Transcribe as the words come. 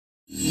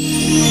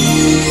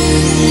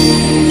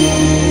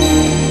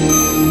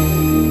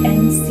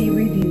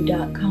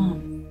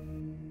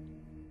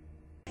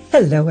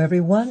Hello,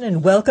 everyone,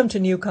 and welcome to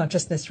New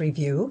Consciousness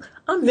Review.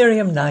 I'm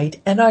Miriam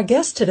Knight, and our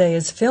guest today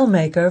is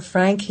filmmaker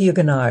Frank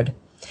Huguenard.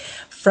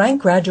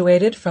 Frank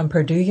graduated from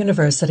Purdue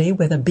University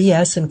with a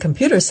BS in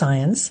computer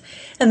science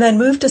and then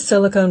moved to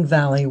Silicon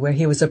Valley, where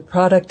he was a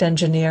product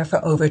engineer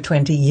for over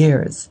 20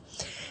 years.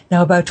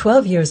 Now, about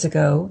 12 years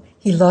ago,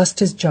 he lost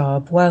his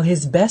job while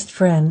his best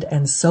friend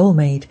and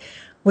soulmate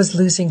was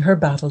losing her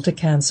battle to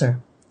cancer.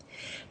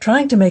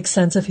 Trying to make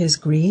sense of his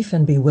grief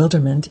and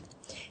bewilderment,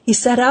 he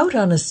set out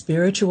on a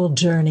spiritual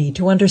journey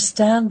to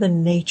understand the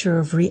nature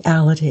of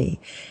reality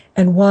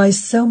and why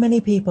so many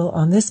people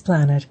on this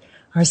planet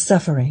are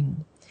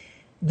suffering.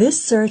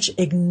 This search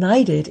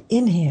ignited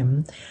in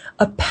him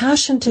a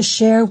passion to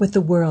share with the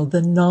world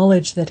the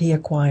knowledge that he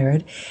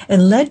acquired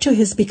and led to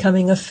his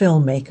becoming a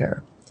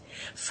filmmaker.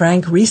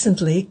 Frank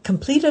recently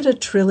completed a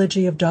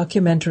trilogy of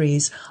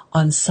documentaries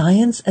on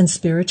science and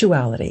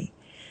spirituality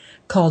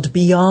called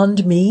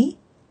Beyond Me,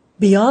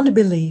 Beyond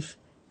Belief,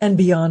 and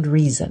Beyond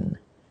Reason,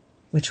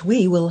 which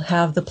we will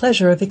have the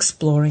pleasure of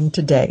exploring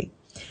today.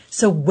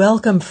 So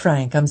welcome,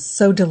 Frank. I'm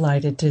so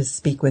delighted to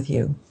speak with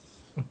you.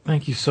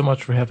 Thank you so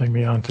much for having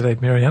me on today,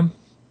 Miriam.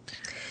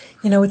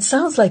 You know, it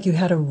sounds like you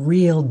had a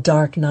real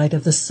dark night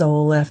of the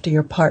soul after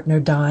your partner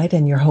died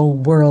and your whole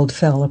world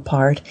fell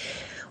apart.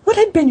 What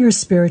had been your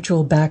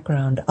spiritual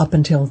background up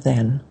until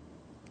then?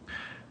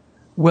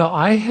 Well,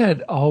 I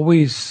had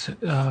always,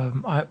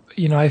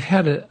 I've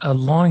had a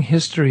long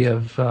history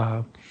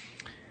of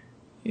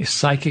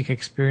psychic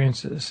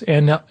experiences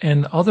and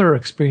other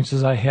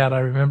experiences I had.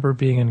 I remember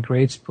being in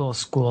grade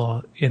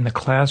school in the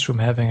classroom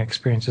having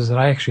experiences that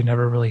I actually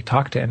never really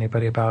talked to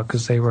anybody about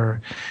because they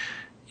were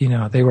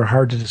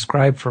hard to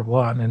describe, for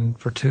one, and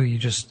for two,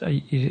 I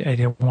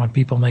didn't want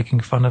people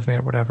making fun of me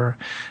or whatever.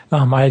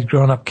 I had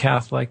grown up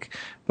Catholic,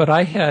 but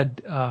I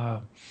had,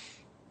 I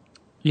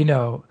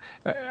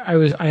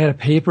had a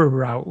paper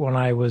route when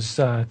I was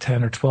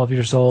 10 or 12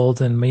 years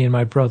old, and me and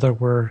my brother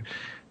were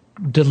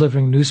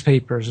delivering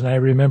newspapers, and I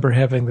remember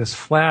having this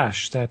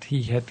flash that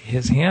he had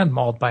his hand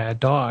mauled by a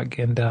dog,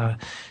 and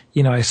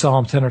I saw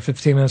him 10 or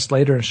 15 minutes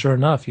later, and sure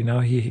enough,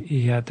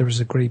 there was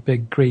a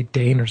big Great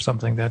Dane or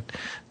something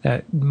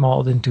that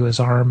mauled into his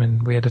arm,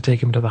 and we had to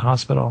take him to the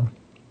hospital.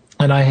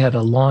 And I had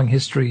a long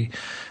history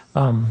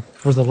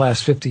for the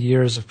last 50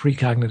 years of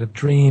precognitive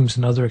dreams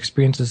and other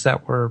experiences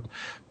that were,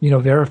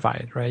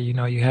 verified, right?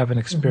 You have an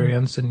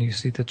experience and you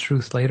see the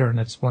truth later, and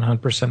it's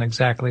 100%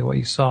 exactly what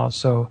you saw.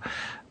 So,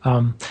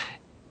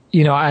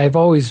 I've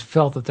always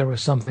felt that there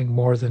was something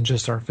more than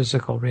just our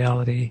physical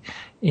reality.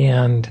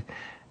 And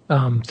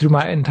through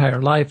my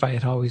entire life, I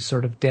had always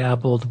sort of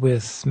dabbled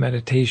with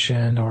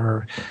meditation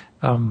or,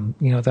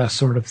 that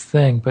sort of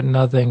thing, but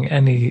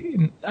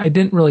I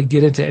didn't really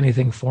get into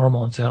anything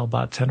formal until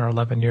about 10 or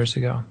 11 years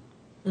ago.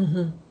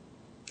 Mm-hmm.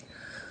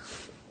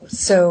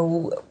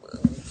 So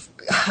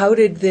how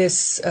did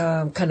this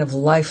kind of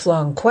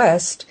lifelong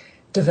quest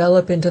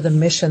develop into the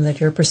mission that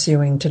you're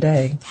pursuing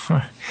today?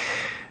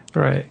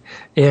 Right.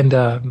 And,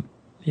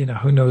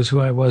 who knows who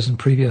I was in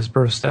previous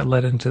births that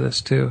led into this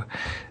too.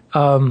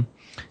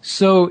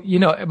 So,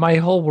 my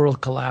whole world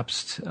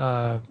collapsed,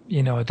 a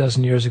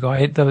dozen years ago.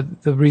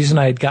 The reason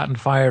I had gotten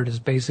fired is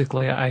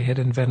basically I had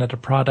invented a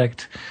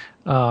product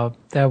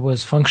that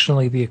was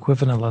functionally the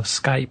equivalent of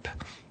Skype.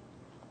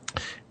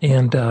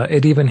 And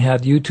it even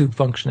had YouTube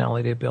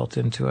functionality built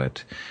into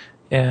it.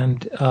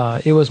 And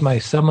it was my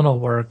seminal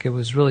work. It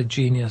was really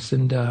genius.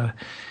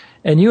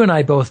 And you and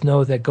I both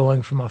know that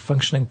going from a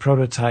functioning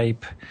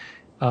prototype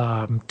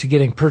to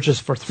getting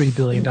purchased for $3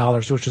 billion,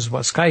 which is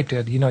what Skype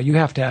did, you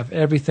have to have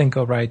everything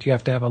go right. You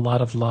have to have a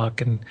lot of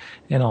luck and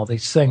all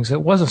these things.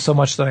 It wasn't so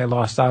much that I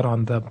lost out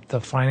on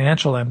the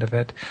financial end of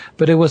it,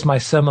 but it was my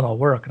seminal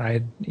work. And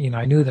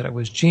I knew that it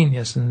was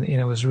genius, and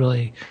it was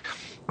really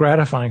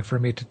gratifying for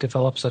me to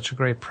develop such a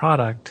great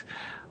product.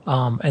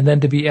 And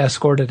then to be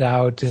escorted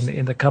out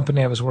in the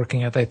company I was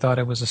working at, they thought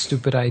it was a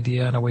stupid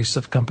idea and a waste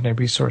of company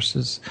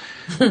resources.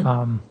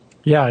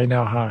 Yeah, I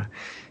know how,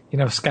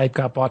 Skype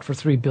got bought for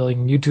 $3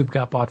 billion, YouTube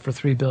got bought for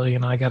 $3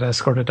 billion, I got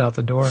escorted out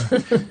the door.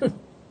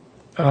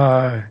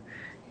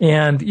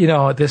 And,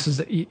 this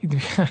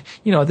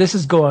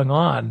is going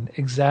on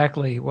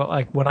exactly, well,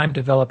 like when I'm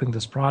developing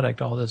this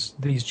product,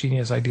 these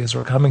genius ideas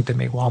were coming to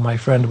me while my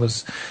friend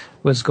was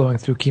going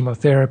through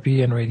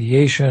chemotherapy and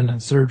radiation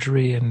and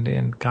surgery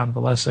and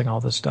convalescing,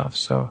 all this stuff.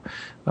 So,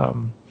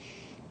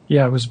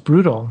 it was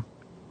brutal.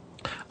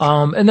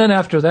 And then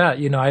after that,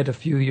 I had a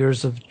few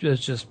years of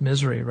just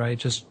misery, right?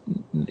 Just,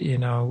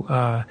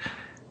 not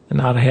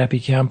a happy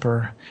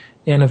camper.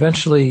 And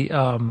eventually,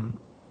 I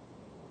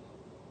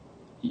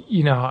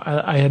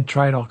had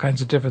tried all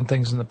kinds of different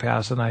things in the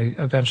past, and I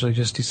eventually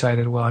just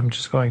decided, well, I'm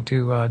just going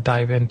to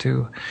dive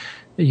into,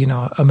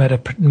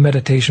 a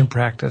meditation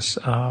practice,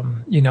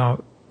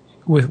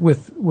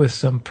 with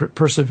some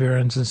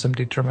perseverance and some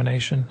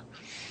determination.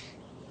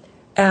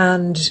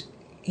 And,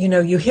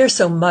 you hear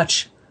so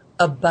much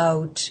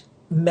about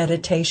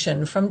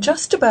meditation from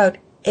just about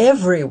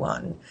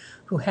everyone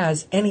who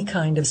has any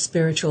kind of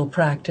spiritual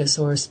practice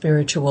or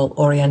spiritual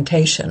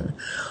orientation.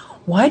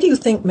 Why do you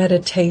think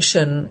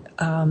meditation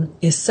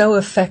is so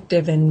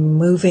effective in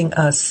moving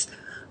us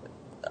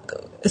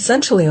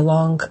essentially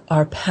along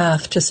our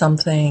path to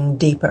something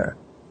deeper?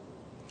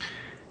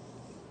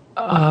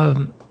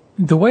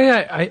 The way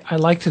I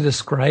like to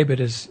describe it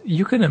is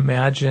you can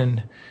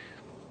imagine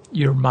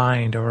your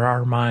mind or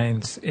our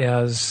minds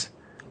as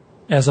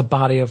a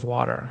body of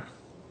water.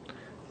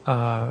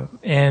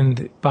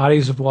 And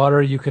bodies of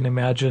water, you can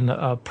imagine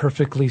a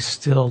perfectly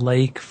still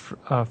lake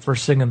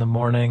first thing in the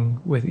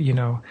morning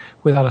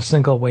without a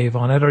single wave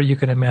on it, or you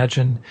can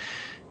imagine,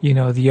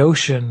 the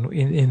ocean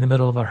in the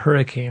middle of a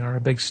hurricane or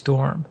a big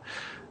storm.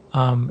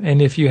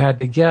 And if you had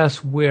to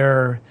guess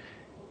where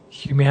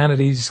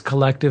humanity's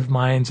collective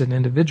minds and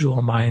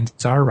individual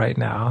minds are right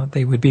now,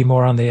 they would be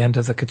more on the end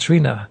of the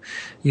Katrina.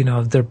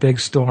 They're big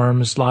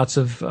storms, lots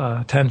of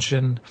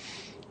tension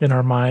in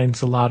our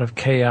minds, a lot of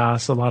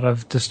chaos, a lot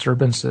of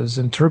disturbances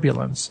and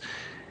turbulence.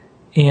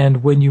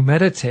 And when you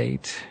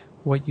meditate,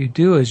 what you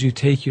do is you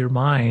take your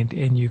mind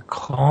and you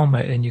calm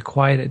it and you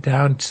quiet it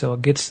down so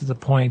it gets to the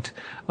point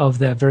of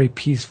that very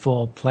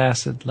peaceful,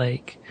 placid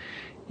lake.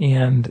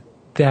 And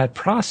that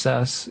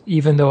process,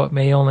 even though it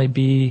may only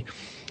be,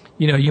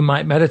 you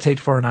might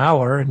meditate for an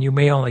hour and you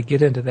may only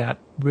get into that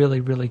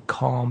really, really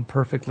calm,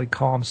 perfectly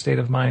calm state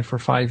of mind for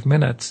 5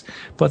 minutes.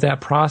 But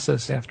that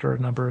process, after a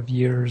number of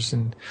years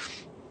and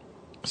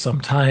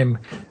some time,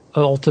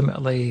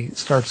 ultimately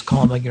starts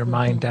calming your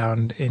mind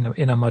down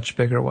in a much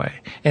bigger way.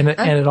 And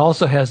it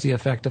also has the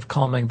effect of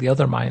calming the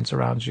other minds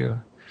around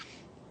you.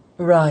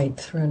 Right,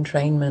 through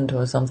entrainment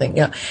or something.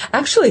 Yeah.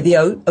 Actually, the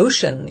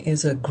ocean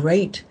is a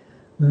great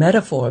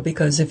metaphor,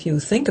 because if you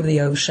think of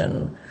the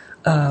ocean,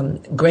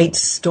 great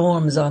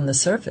storms on the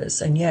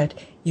surface, and yet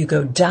you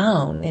go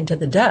down into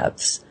the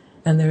depths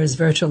and there is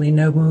virtually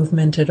no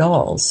movement at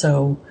all.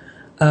 So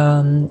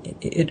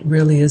it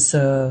really is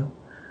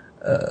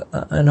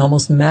an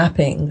almost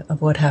mapping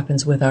of what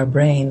happens with our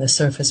brain, the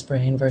surface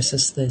brain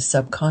versus the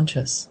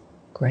subconscious.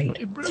 Great.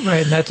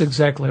 Right, and that's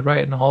exactly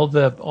right. And all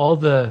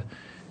the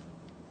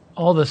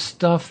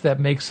stuff that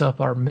makes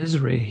up our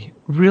misery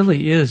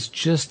really is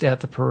just at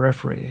the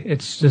periphery.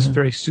 It's just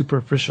very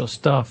superficial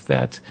stuff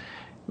that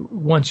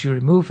once you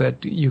remove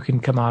it, you can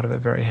come out of it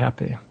very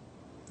happy.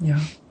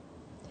 Yeah.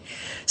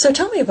 So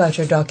tell me about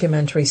your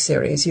documentary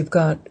series. You've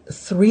got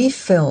 3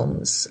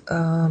 films.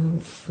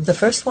 The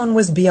first one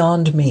was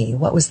Beyond Me.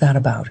 What was that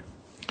about?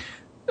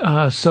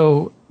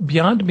 So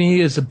Beyond Me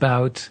is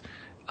about,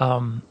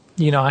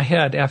 I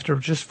had, after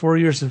just 4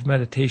 years of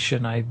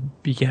meditation, I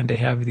began to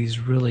have these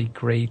really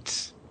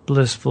great,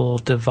 blissful,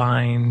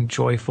 divine,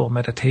 joyful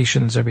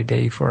meditations every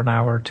day for an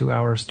hour, 2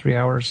 hours, 3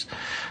 hours.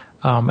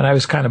 And I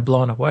was kind of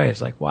blown away.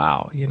 It's like,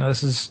 wow,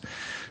 this is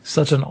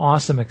such an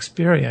awesome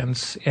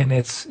experience. And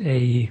it's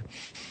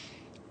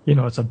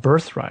it's a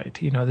birthright.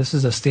 This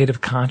is a state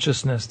of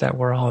consciousness that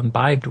we're all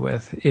imbibed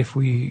with if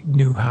we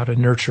knew how to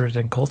nurture it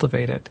and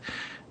cultivate it.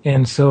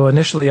 And so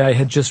initially I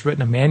had just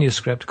written a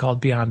manuscript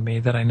called Beyond Me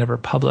that I never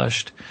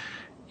published.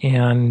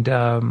 And,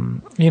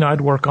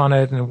 I'd work on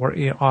it and work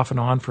off and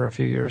on for a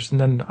few years.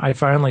 And then I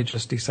finally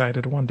just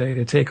decided one day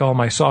to take all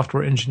my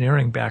software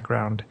engineering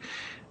background.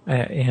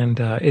 And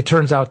it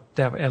turns out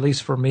that, at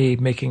least for me,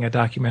 making a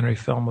documentary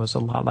film was a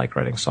lot like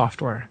writing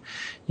software.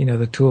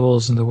 The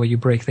tools and the way you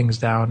break things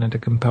down into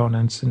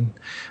components and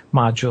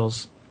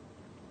modules.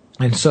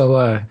 And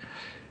so,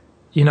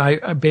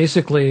 I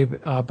basically,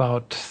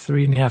 about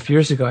 3.5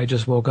 years ago, I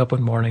just woke up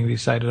one morning and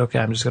decided, okay,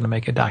 I'm just going to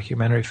make a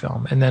documentary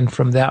film. And then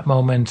from that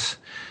moment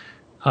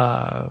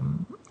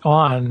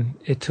on,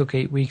 it took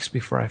 8 weeks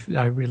before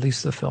I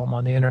released the film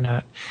on the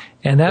internet.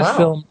 And that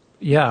film,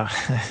 yeah.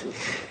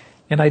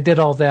 And I did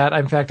all that.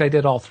 In fact, I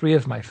did all 3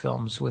 of my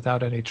films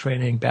without any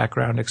training,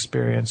 background,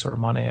 experience, or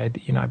money.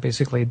 I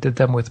basically did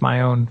them with my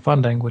own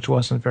funding, which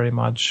wasn't very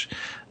much.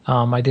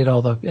 I did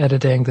all the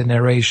editing, the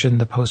narration,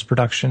 the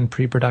post-production,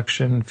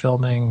 pre-production,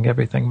 filming,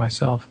 everything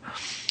myself.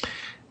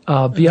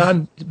 But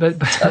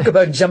talk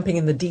about jumping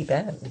in the deep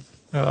end.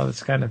 Well,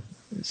 it's kind of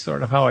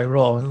sort of how I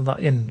roll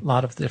in a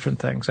lot of different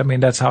things. I mean,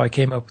 that's how I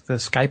came up with the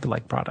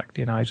Skype-like product.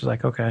 I was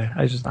like, okay,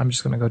 I'm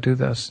just going to go do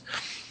this.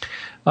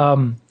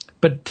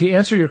 But to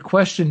answer your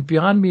question,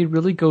 Beyond Me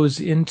really goes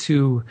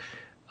into,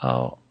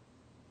 the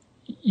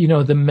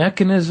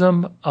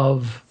mechanism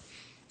of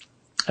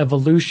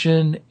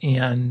evolution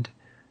and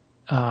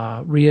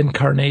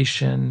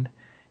reincarnation,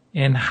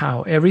 and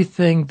how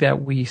everything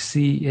that we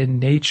see in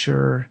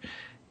nature,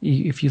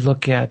 if you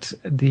look at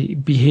the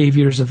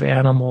behaviors of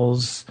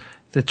animals,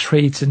 the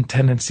traits and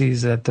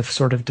tendencies that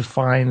sort of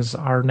defines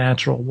our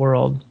natural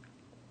world,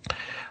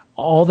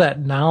 all that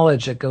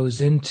knowledge that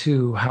goes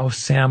into how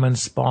salmon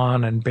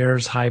spawn and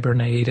bears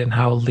hibernate and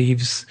how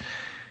leaves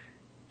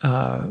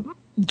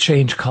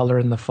change color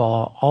in the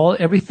fall,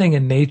 everything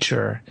in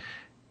nature,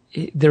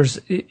 there's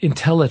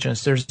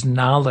intelligence, there's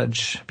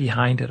knowledge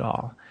behind it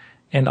all.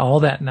 And all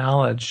that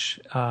knowledge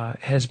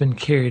has been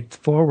carried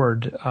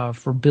forward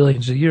for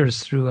billions of years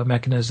through a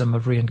mechanism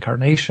of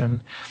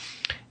reincarnation.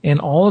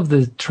 And all of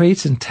the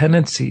traits and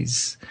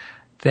tendencies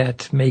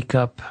that make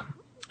up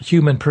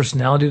human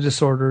personality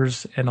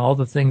disorders and all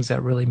the things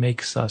that really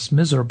makes us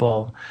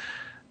miserable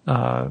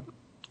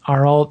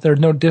they're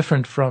no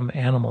different from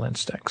animal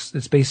instincts.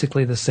 It's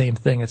basically the same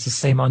thing. It's the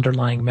same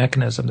underlying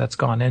mechanism that's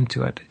gone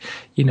into it.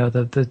 You know,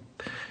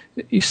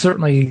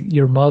 certainly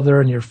your mother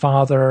and your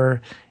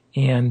father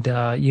and,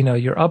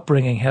 your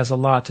upbringing has a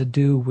lot to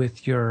do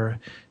with your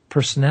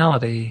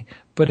personality,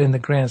 but in the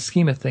grand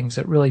scheme of things,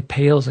 it really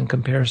pales in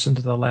comparison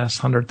to the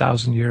last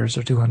 100,000 years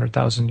or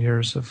 200,000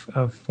 years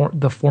of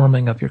the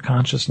forming of your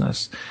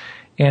consciousness.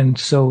 And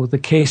so the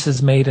case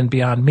is made in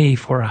Beyond Me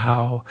for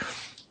how,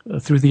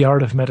 through the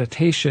art of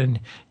meditation,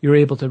 you're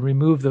able to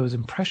remove those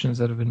impressions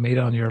that have been made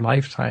on your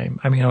lifetime,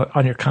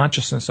 on your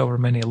consciousness over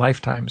many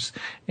lifetimes,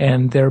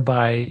 and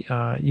thereby,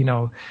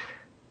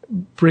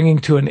 bringing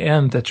to an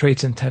end the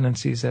traits and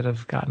tendencies that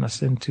have gotten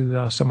us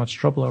into so much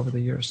trouble over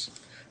the years.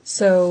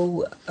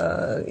 So,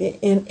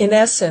 in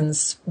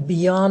essence,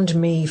 Beyond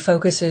Me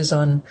focuses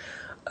on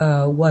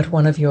what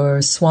one of your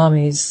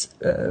swamis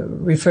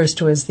refers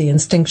to as the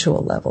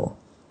instinctual level.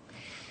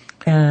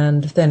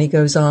 And then he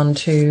goes on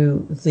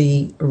to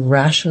the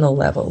rational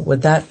level.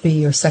 Would that be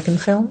your second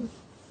film?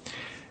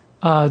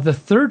 The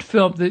third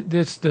film,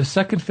 the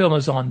second film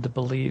is on the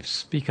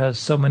beliefs, because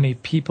so many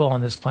people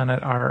on this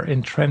planet are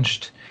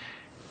entrenched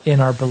in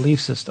our belief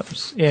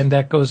systems. And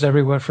that goes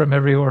everywhere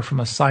from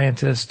a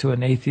scientist to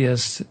an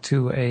atheist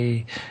to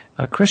a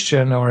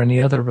Christian or any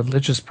other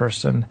religious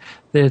person.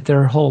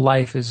 Their whole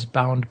life is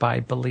bound by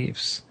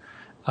beliefs.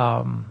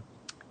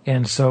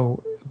 And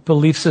so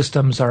belief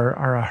systems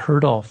are a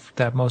hurdle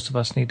that most of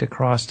us need to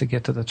cross to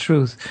get to the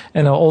truth.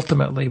 And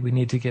ultimately, we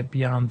need to get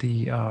beyond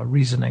the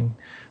reasoning,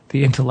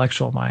 the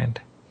intellectual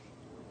mind.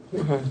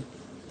 Mm-hmm.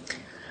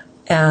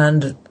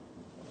 And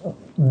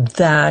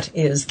that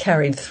is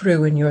carried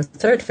through in your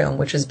third film,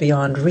 which is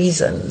Beyond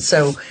Reason.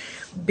 So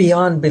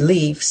Beyond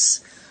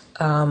Beliefs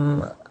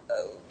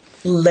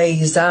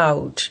lays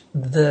out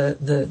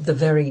the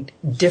very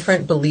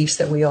different beliefs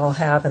that we all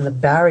have and the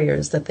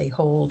barriers that they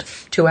hold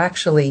to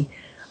actually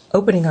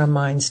opening our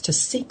minds to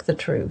seek the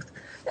truth.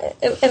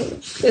 And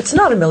it's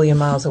not a million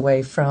miles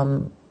away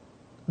from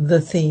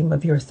the theme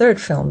of your third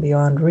film,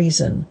 Beyond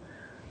Reason.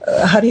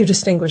 How do you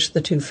distinguish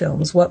the two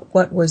films?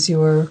 What was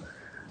your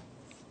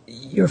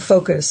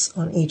focus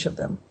on each of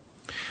them?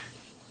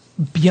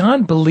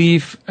 Beyond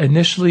Belief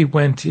initially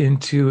went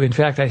into, in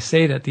fact, I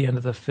say it at the end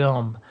of the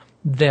film,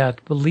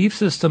 that belief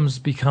systems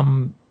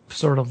become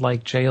sort of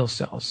like jail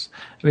cells.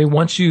 I mean,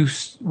 once you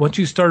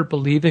start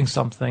believing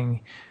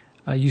something,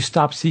 you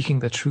stop seeking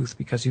the truth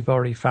because you've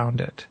already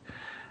found it.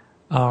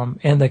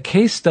 And the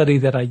case study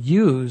that I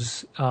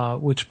use,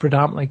 which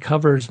predominantly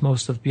covers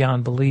most of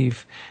Beyond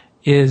Belief,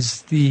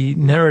 is the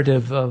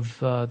narrative of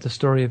the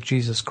story of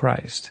Jesus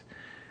Christ.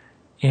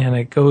 And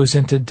it goes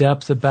into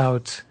depth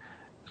about,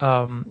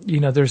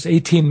 there's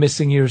 18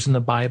 missing years in the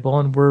Bible,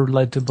 and we're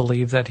led to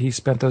believe that he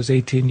spent those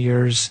 18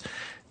 years,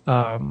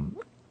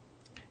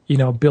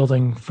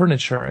 building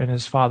furniture in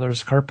his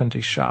father's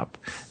carpentry shop.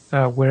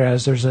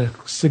 Whereas there's a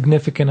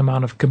significant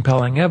amount of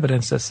compelling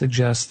evidence that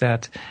suggests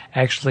that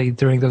actually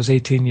during those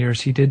 18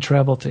 years he did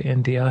travel to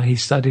India. He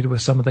studied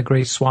with some of the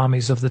great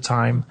swamis of the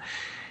time,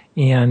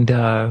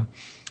 and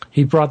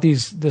he brought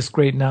this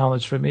great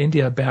knowledge from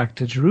India back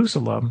to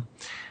Jerusalem.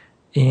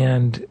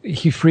 And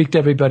he freaked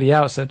everybody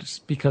out, said it's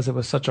because it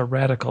was such a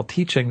radical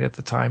teaching at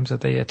the time that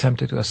they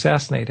attempted to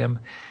assassinate him.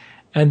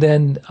 And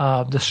then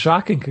the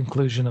shocking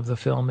conclusion of the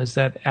film is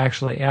that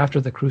actually after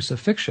the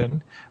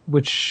crucifixion,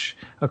 which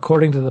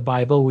according to the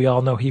Bible, we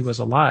all know he was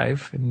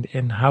alive,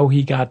 and how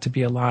he got to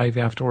be alive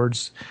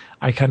afterwards,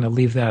 I kind of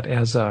leave that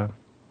as a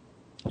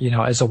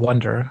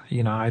wonder.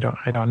 I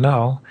don't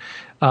know.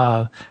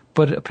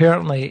 But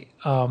apparently,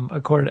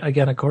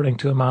 according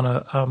to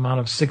amount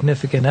of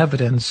significant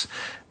evidence,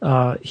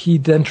 he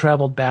then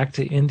traveled back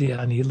to India,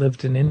 and he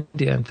lived in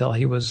India until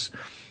he was,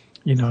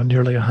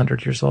 nearly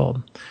 100 years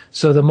old.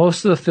 So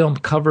most of the film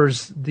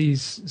covers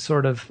these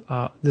sort of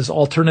this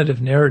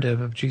alternative narrative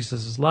of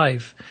Jesus'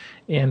 life,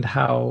 and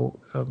how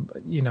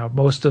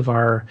most of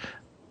our,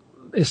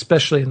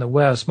 especially in the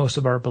West, most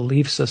of our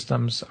belief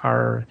systems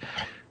are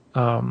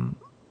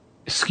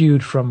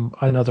skewed from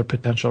another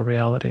potential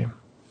reality.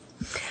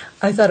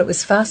 I thought it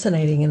was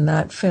fascinating in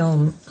that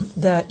film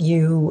that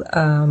you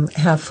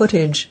have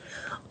footage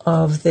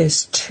of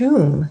this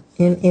tomb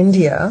in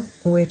India,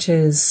 which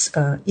is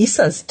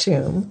Isa's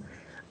tomb,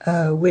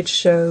 which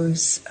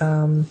shows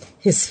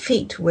his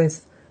feet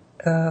with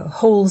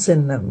holes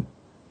in them.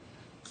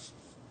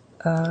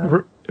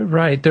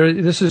 Right.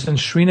 This is in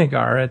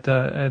Srinagar at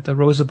the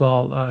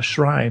Rosabal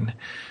Shrine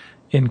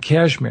in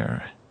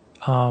Kashmir,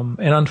 and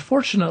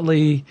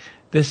unfortunately,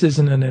 this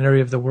isn't an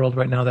area of the world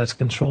right now that's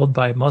controlled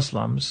by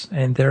Muslims,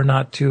 and they're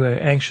not too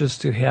anxious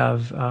to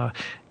have,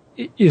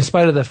 in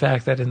spite of the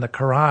fact that in the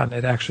Quran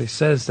it actually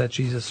says that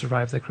Jesus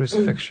survived the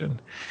crucifixion.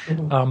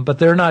 Mm-hmm. But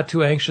they're not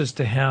too anxious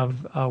to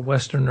have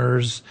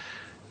Westerners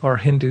or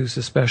Hindus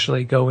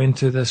especially go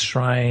into this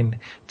shrine,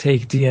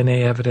 take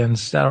DNA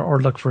evidence,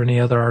 or look for any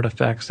other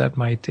artifacts that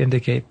might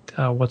indicate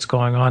what's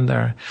going on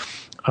there.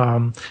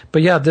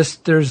 But yeah,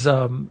 there's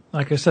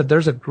like I said,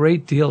 there's a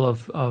great deal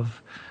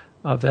of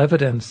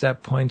evidence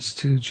that points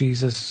to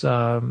Jesus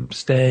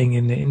staying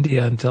in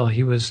India until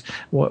he was.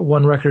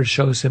 One record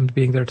shows him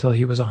being there till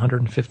he was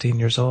 115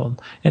 years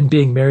old and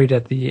being married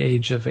at the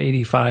age of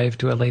 85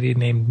 to a lady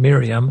named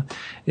Miriam.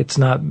 It's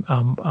not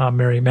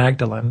Mary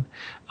Magdalene,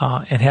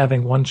 and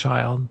having one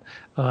child.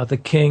 The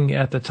king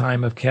at the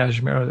time of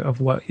Kashmir,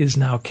 of what is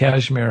now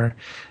Kashmir,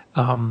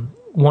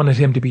 wanted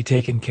him to be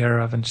taken care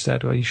of and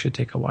said, "Well, you should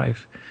take a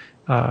wife."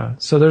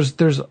 So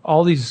there's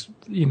all these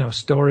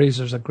stories.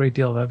 There's a great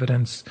deal of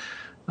evidence,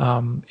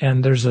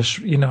 and there's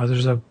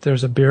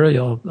a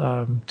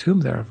burial tomb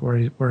there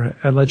where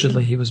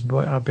allegedly he was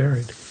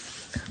buried.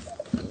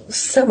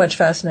 So much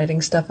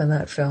fascinating stuff in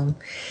that film.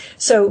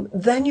 So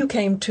then you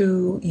came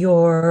to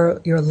your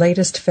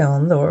latest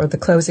film, or the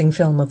closing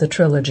film of the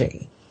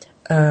trilogy,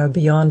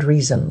 Beyond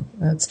Reason.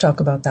 Let's talk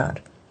about that.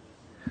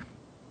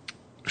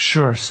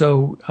 Sure.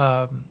 So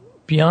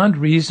Beyond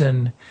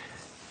Reason.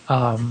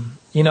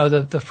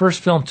 The first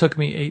film took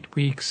me 8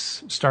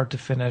 weeks start to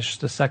finish.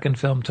 The second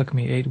film took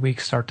me 8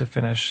 weeks start to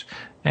finish.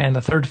 And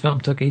the third film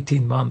took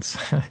 18 months.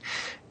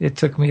 It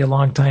took me a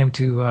long time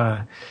to,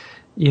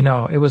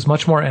 it was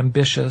much more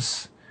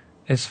ambitious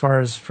as far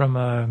as from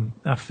a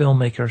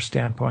filmmaker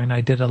standpoint.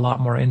 I did a lot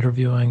more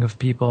interviewing of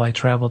people. I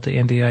traveled to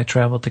India, I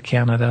traveled to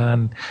Canada,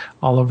 and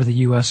all over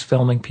the U.S.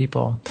 filming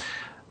people.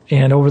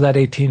 And over that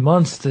 18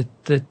 months, the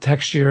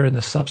texture and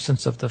the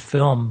substance of the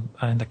film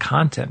and the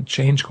content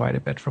changed quite a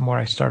bit from where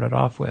I started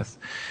off with.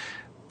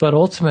 But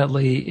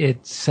ultimately,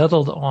 it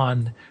settled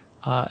on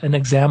an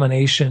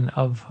examination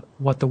of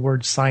what the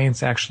word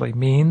science actually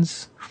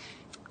means,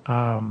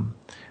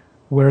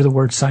 where the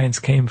word science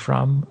came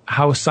from,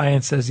 how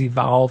science has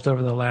evolved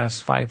over the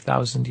last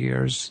 5,000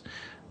 years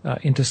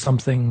into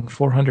something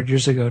 400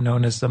 years ago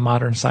known as the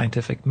modern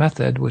scientific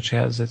method, which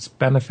has its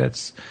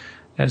benefits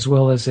as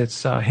well as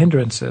its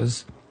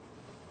hindrances.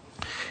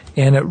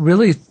 And it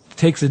really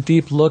takes a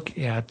deep look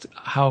at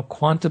how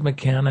quantum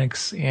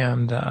mechanics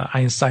and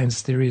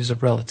Einstein's theories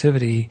of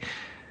relativity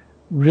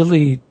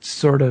really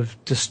sort of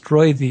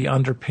destroy the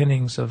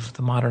underpinnings of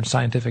the modern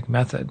scientific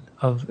method,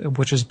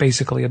 which is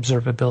basically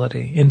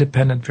observability,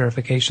 independent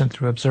verification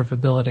through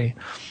observability.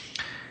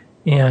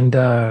 And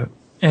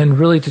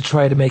really to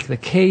try to make the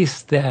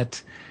case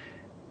that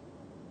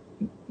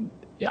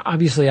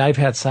obviously, I've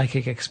had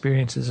psychic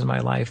experiences in my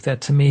life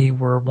that to me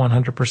were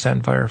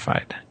 100%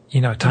 verified.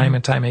 Time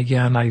and time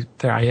again, I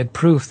had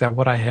proof that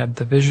what I had,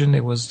 the vision,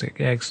 it was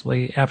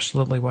actually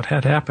absolutely what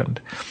had happened.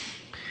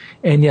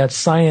 And yet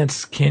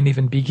science can't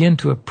even begin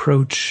to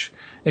approach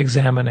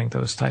examining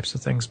those types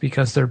of things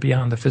because they're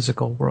beyond the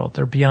physical world.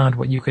 They're beyond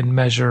what you can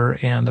measure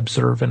and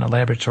observe in a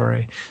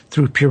laboratory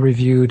through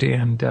peer-reviewed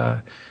and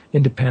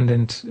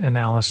independent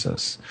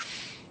analysis.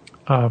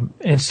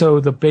 And so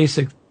the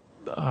basic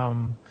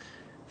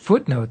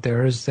footnote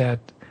there is that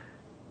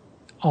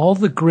all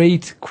the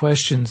great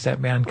questions that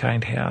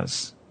mankind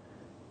has,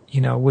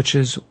 which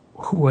is,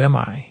 who am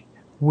I?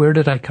 Where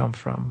did I come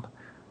from?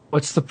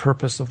 What's the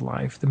purpose of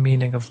life? The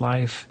meaning of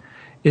life?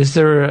 Is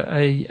there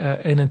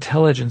an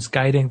intelligence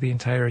guiding the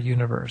entire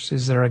universe?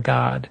 Is there a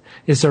God?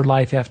 Is there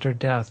life after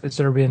death? Is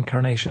there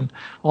reincarnation?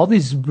 All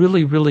these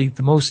really, really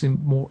the most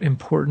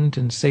important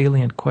and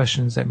salient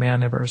questions that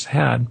man ever has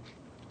had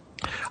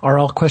are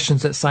all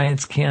questions that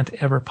science can't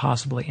ever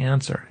possibly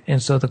answer.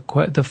 And so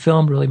the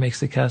film really makes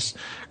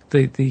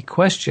the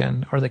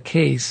question or the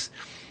case,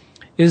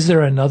 is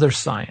there another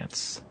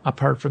science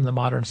apart from the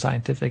modern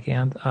scientific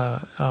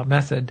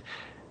method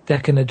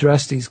that can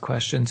address these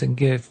questions and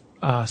give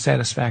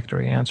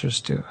satisfactory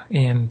answers to?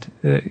 And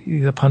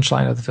the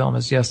punchline of the film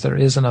is, yes, there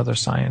is another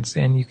science,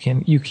 and you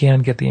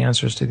can get the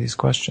answers to these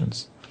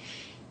questions.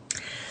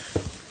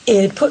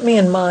 It put me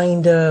in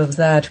mind of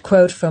that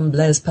quote from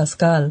Blaise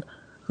Pascal,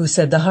 who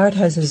said, "The heart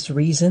has its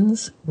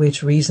reasons,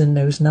 which reason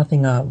knows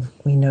nothing of.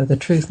 We know the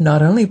truth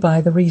not only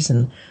by the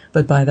reason,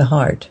 but by the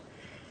heart."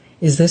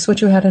 Is this what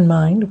you had in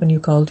mind when you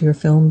called your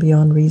film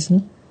Beyond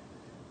Reason?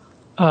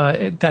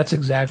 That's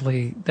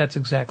exactly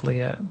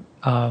it.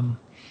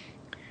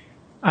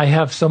 I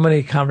have so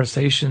many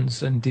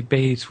conversations and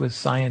debates with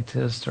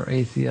scientists or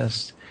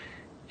atheists,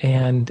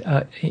 and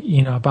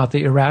about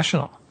the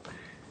irrational,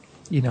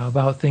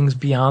 about things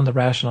beyond the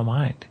rational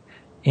mind.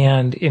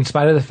 And in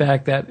spite of the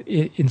fact that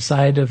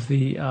inside of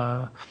the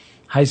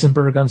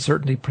Heisenberg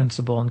uncertainty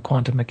principle and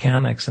quantum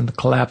mechanics and the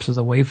collapse of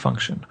the wave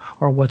function,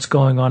 or what's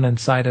going on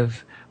inside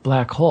of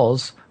black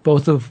holes,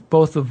 both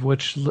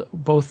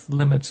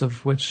limits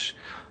of which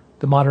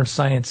the modern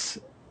science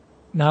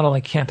not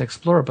only can't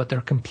explore, but they're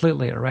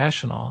completely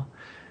irrational.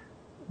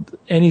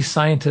 Any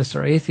scientist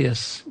or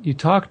atheist you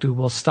talk to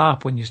will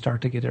stop when you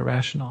start to get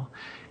irrational.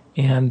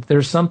 And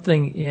there's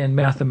something in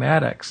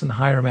mathematics and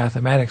higher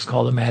mathematics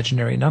called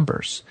imaginary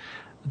numbers.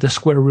 The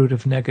square root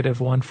of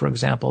 -1, for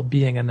example,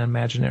 being an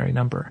imaginary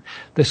number.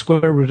 The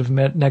square root of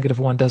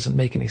 -1 doesn't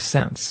make any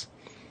sense,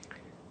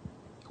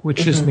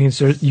 which just means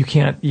you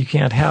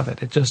can't have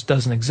it. It just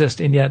doesn't exist.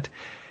 And yet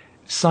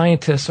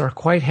scientists are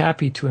quite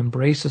happy to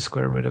embrace the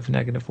square root of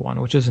 -1,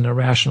 which is an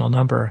irrational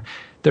number.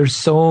 There's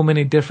so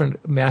many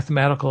different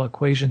mathematical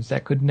equations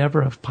that could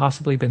never have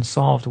possibly been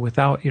solved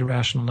without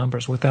irrational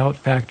numbers, without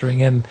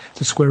factoring in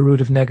the square root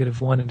of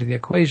 -1 into the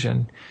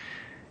equation.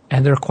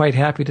 And they're quite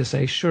happy to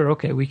say, sure,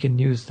 okay, we can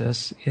use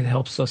this. It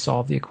helps us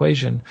solve the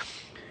equation.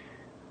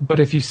 But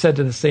if you said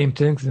to the same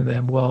thing to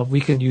them, well, we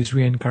can use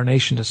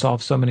reincarnation to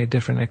solve so many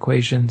different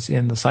equations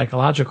in the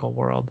psychological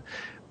world,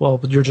 well,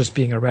 you're just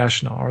being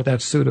irrational, or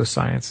that's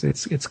pseudoscience.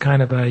 It's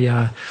kind of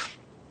a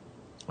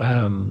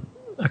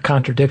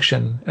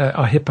contradiction,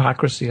 a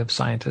hypocrisy of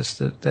scientists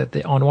that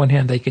they, on one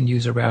hand, they can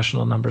use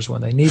irrational numbers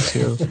when they need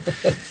to.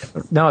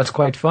 No, it's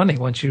quite funny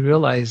once you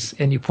realize,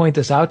 and you point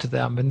this out to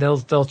them, and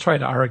they'll try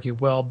to argue,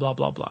 well, blah,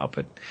 blah, blah.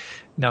 But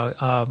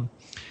no,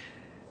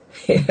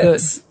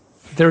 yes.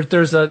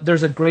 There's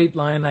a great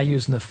line I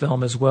use in the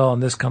film as well,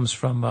 and this comes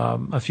from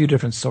a few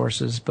different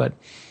sources, but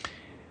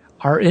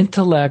our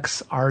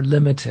intellects are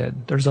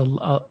limited. There's a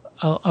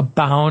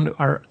bound,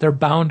 they're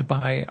bound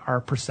by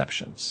our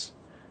perceptions.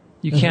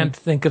 You can't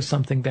think of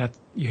something that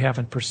you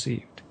haven't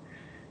perceived.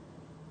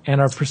 And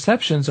our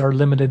perceptions are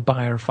limited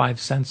by our five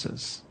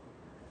senses.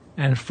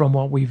 And from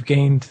what we've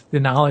gained, the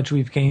knowledge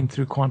we've gained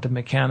through quantum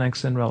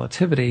mechanics and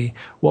relativity,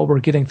 what we're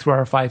getting through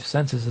our five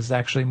senses is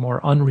actually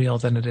more unreal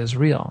than it is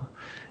real.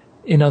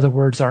 In other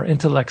words, our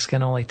intellects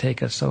can only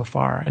take us so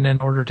far. And in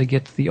order to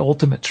get to the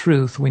ultimate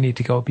truth, we need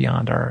to go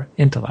beyond our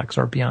intellects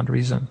or beyond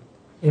reason.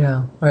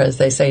 Yeah, or as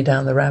they say,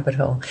 down the rabbit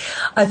hole.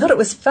 I thought it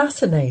was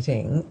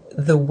fascinating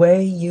the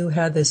way you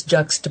had this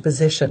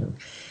juxtaposition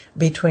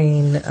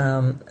between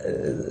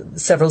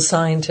several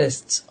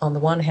scientists on the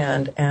one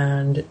hand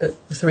and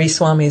three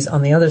swamis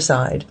on the other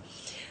side.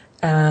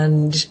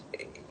 And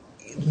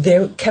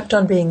there kept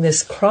on being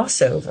this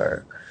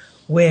crossover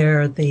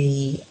where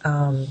the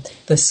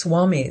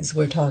swamis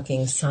were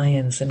talking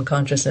science and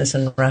consciousness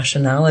and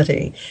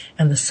rationality,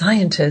 and the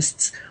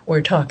scientists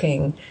were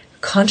talking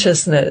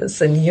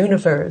consciousness and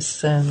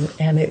universe,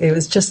 and it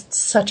was just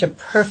such a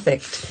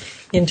perfect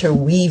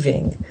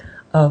interweaving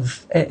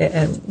of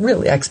and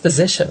really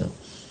exposition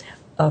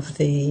of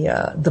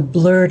the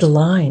blurred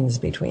lines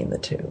between the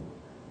two.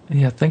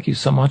 Yeah, thank you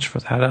so much for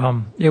that.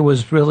 It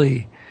was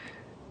really,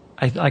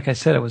 like I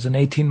said, it was an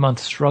 18-month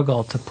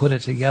struggle to put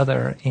it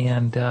together,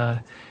 and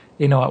at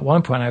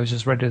one point I was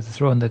just ready to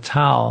throw in the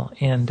towel,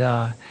 and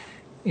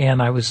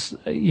I was,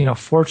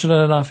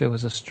 fortunate enough, it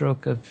was a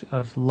stroke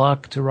of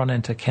luck to run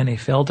into Kenny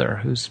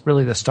Fielder, who's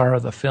really the star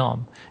of the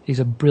film. He's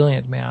a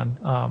brilliant man.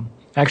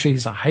 Actually,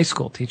 he's a high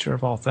school teacher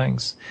of all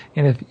things.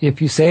 And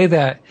if you say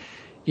that,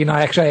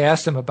 I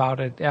asked him about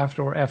it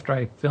after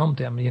I filmed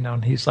him,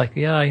 and he's like,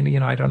 yeah,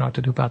 I don't know what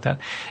to do about that.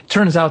 It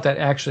turns out that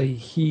actually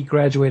he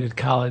graduated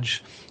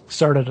college,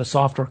 started a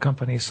software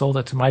company, sold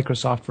it to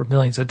Microsoft for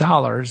millions of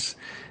dollars,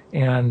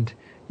 and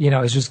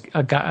is just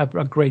a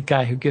great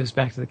guy who gives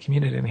back to the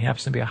community, and he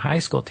happens to be a high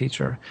school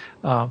teacher.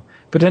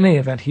 But in any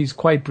event, he's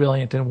quite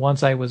brilliant, and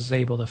once I was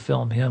able to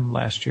film him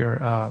last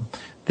year,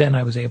 then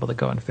I was able to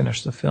go and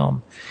finish the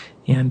film.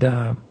 And,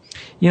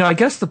 I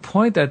guess the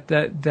point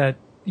that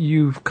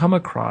you've come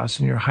across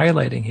and you're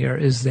highlighting here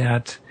is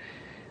that,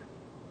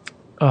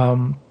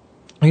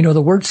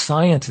 the word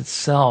science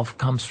itself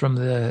comes from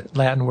the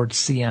Latin word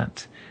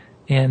scient.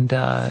 And,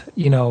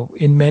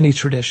 in many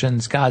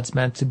traditions, God's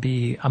meant to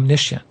be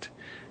omniscient.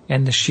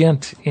 And the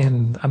scient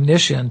in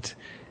omniscient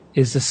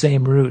is the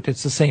same root.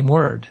 It's the same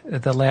word,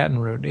 the Latin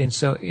root.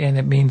 And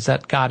it means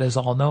that God is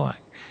all-knowing.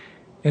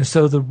 And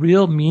so the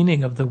real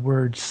meaning of the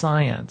word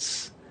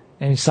science,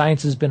 and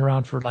science has been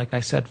around for, like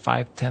I said,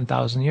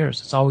 10,000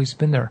 years. It's always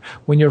been there.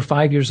 When you're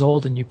 5 years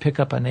old and you pick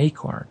up an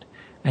acorn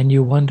and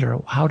you wonder,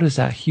 how does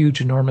that huge,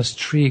 enormous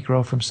tree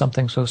grow from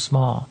something so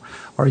small?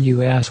 Or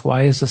you ask,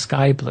 why is the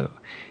sky blue?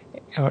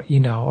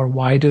 Or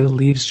why do the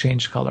leaves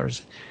change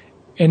colors?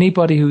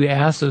 Anybody who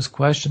asks those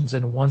questions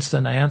and wants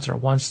an answer,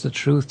 wants the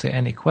truth to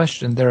any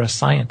question, they're a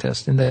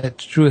scientist in the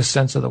truest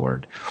sense of the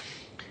word.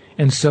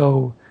 And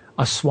so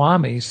a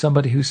swami,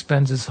 somebody who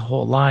spends his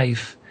whole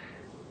life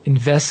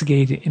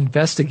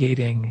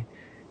investigating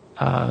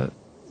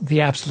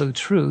the absolute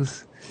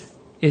truth,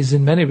 is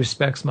in many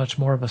respects much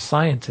more of a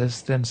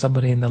scientist than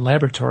somebody in the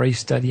laboratory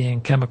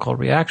studying chemical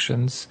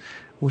reactions,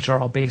 which are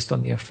all based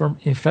on the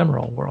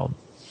ephemeral world.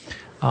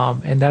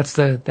 And that's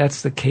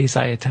the case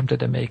I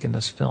attempted to make in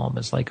this film.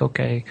 Is like,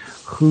 okay,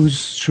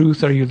 whose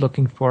truth are you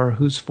looking for?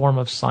 Whose form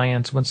of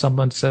science? When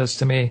someone says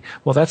to me,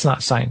 well, that's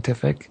not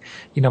scientific,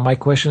 my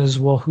question is,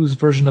 well, whose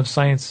version of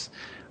science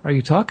are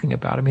you talking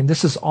about? I mean,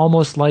 this is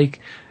almost like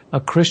a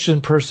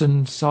Christian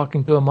person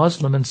talking to a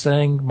Muslim and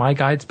saying, my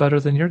God's better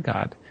than your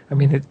God. I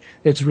mean,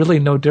 it's really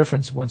no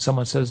difference when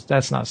someone says,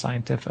 that's not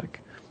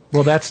scientific.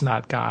 Well, that's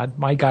not God.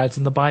 My God's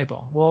in the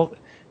Bible. Well,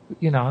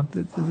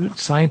 the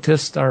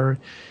scientists are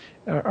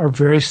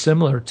very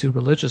similar to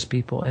religious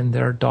people in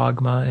their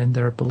dogma and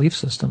their belief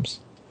systems.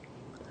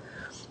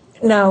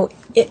 Now,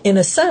 in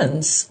a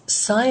sense,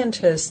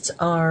 scientists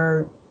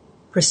are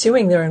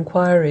pursuing their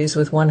inquiries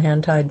with one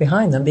hand tied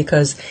behind them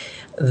because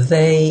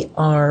they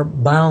are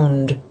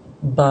bound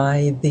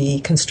by the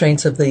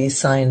constraints of the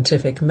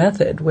scientific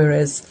method,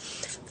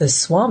 whereas the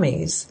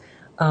Swamis,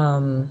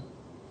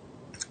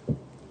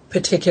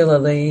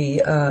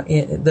 particularly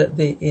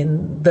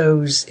in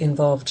those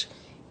involved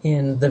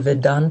in the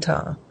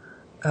Vedanta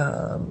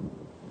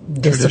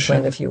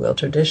discipline, if you will,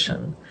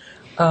 tradition,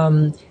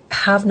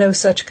 have no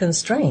such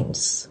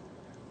constraints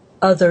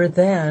other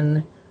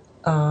than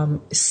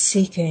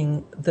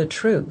seeking the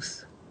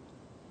truth.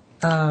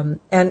 And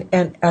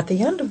at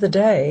the end of the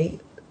day,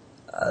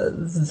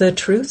 the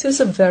truth is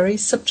a very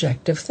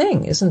subjective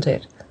thing, isn't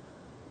it?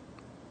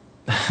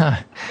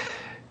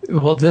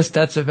 Well,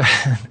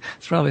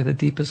 it's probably the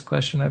deepest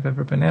question I've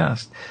ever been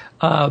asked.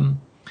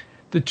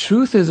 The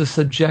truth is a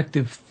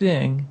subjective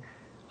thing.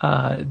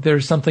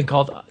 There's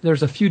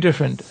a few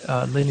different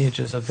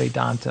lineages of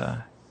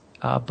Vedanta,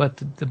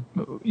 but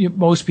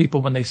most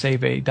people, when they say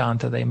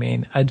Vedanta, they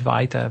mean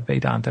Advaita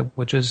Vedanta,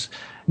 which is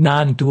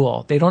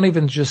non-dual. They don't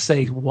even just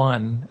say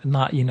one,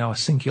 not, a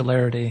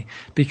singularity,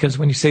 because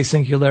when you say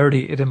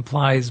singularity, it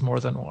implies more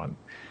than one.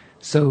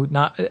 So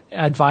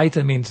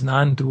Advaita means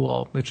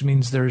non-dual, which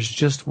means there's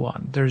just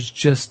one. There's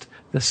just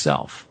the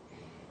self.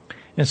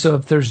 And so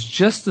if there's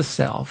just the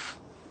self,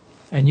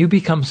 and you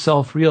become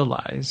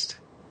self-realized,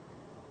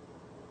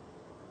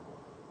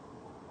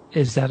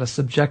 is that a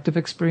subjective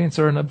experience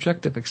or an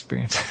objective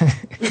experience?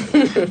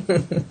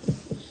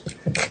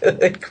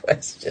 Good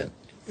question.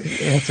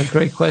 It's a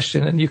great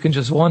question, and you can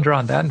just wonder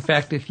on that. In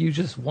fact, if you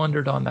just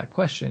wondered on that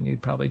question,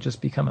 you'd probably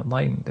just become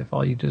enlightened if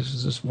all you did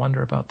is just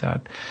wonder about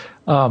that.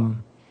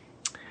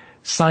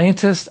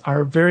 Scientists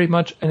are very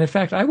much, and in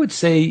fact, I would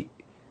say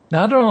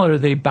not only are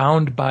they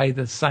bound by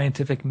the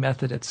scientific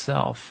method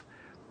itself,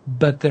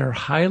 but they're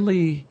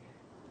highly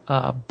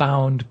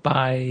bound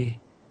by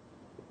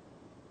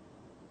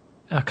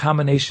a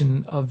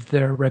combination of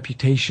their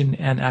reputation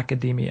and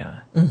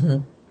academia.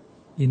 Mm-hmm.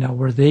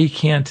 Where they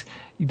can't,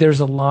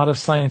 there's a lot of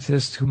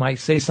scientists who might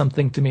say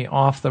something to me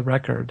off the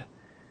record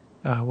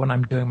when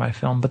I'm doing my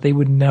film, but they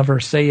would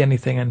never say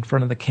anything in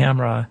front of the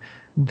camera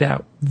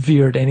that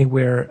veered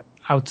anywhere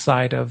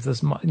outside of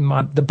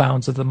the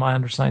bounds of the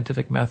modern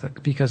scientific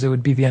method, because it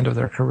would be the end of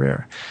their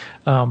career,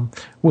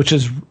 which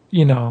is,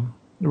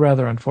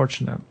 rather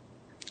unfortunate.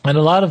 And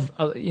a lot of,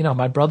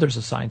 my brother's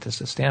a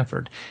scientist at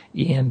Stanford,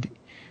 and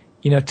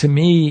to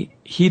me,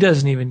 he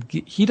doesn't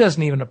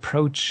even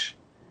approach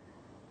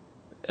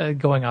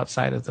going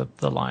outside of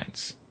the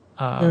lines.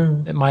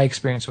 My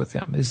experience with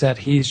him is that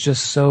he's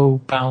just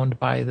so bound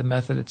by the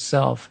method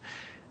itself.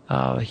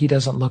 He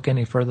doesn't look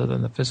any further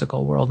than the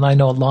physical world. And I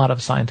know a lot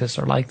of scientists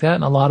are like that,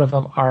 and a lot of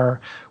them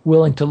are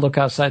willing to look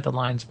outside the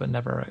lines, but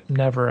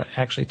never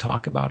actually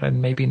talk about it,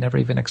 and maybe never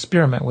even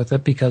experiment with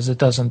it, because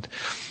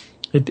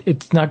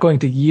it's not going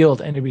to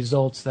yield any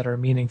results that are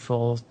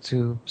meaningful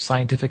to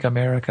Scientific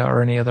America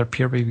or any other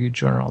peer-reviewed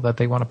journal that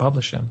they want to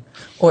publish in.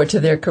 Or to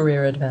their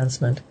career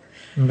advancement.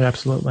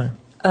 Absolutely.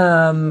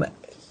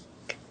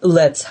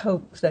 Let's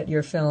hope that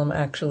your film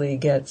actually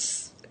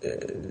gets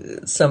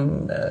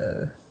some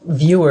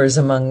viewers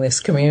among this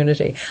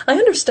community. I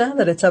understand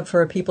that it's up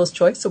for a People's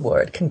Choice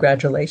Award.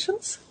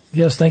 Congratulations.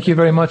 Yes, thank you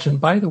very much.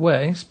 And by the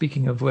way,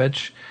 speaking of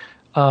which,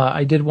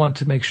 I did want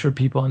to make sure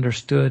people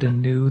understood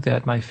and knew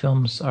that my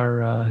films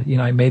are,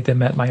 I made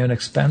them at my own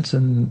expense,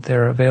 and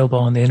they're available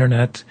on the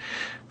internet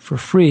for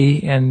free.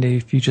 And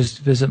if you just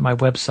visit my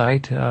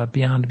website,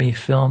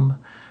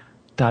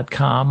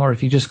 beyondmefilm.com, or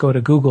if you just go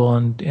to Google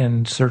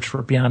and search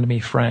for Beyond Me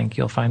Frank,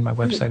 you'll find my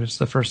website. It's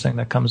the first thing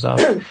that comes up.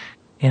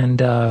 And,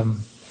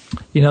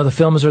 the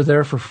films are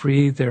there for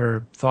free.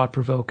 They're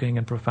thought-provoking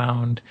and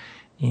profound.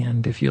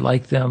 And if you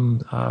like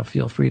them,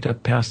 feel free to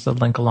pass the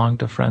link along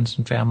to friends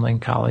and family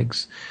and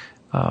colleagues.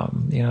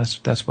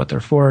 That's what they're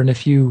for. And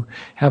if you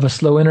have a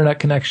slow internet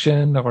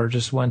connection or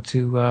just want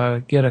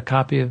to get a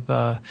copy of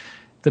the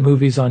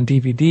movies on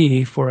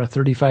DVD for a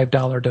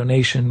 $35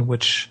 donation,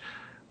 which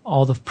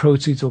all the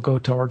proceeds will go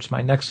towards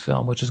my next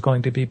film, which is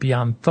going to be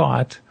Beyond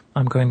Thought.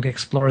 I'm going to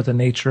explore the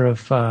nature of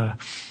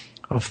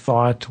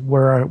thought.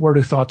 Where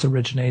do thoughts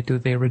originate? Do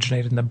they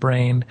originate in the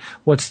brain?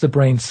 What's the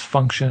brain's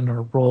function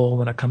or role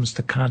when it comes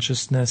to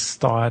consciousness,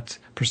 thought,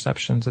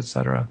 perceptions,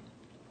 etc.?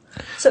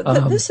 So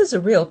this is a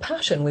real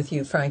passion with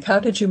you, Frank. How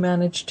did you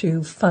manage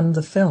to fund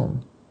the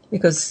film?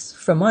 Because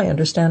from my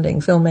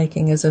understanding,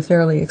 filmmaking is a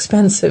fairly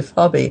expensive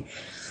hobby.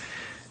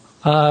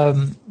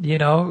 One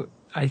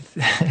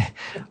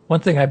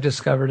thing I've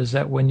discovered is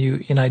that when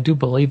you, and I do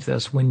believe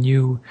this, when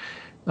you,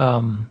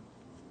 when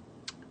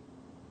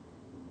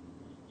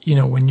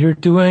you're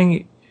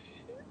doing,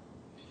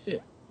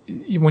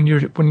 when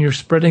you're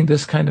spreading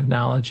this kind of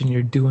knowledge and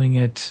you're doing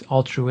it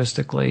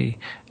altruistically,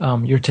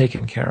 you're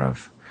taken care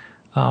of.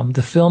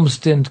 The films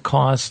didn't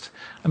cost,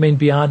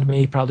 Beyond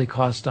Me probably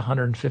cost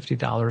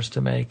 $150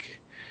 to make.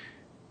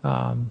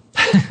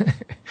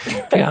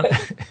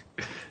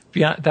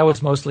 Beyond, that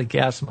was mostly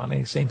gas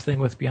money. Same thing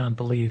with Beyond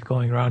Belief,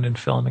 going around and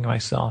filming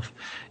myself.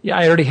 Yeah,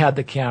 I already had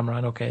the camera,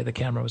 and the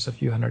camera was a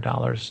few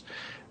 $100s.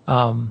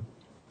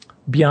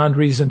 Beyond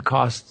Reason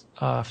cost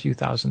a few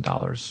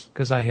 $1,000s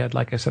because I had,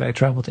 like I said, I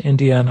traveled to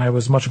India and I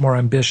was much more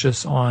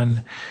ambitious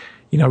on,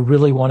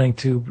 really wanting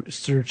to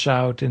search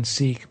out and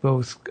seek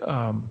both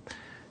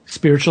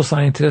spiritual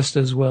scientists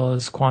as well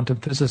as quantum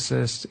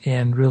physicists,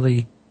 and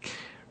really,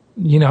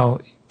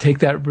 take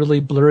that really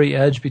blurry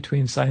edge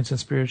between science and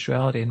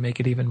spirituality and make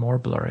it even more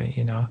blurry,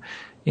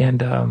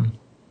 And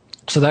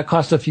so that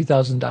cost a few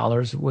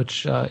 $1,000s,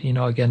 which,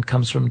 again,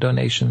 comes from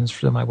donations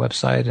through my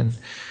website and,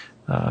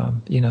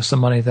 some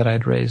money that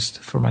I'd raised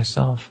for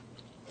myself.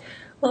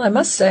 Well, I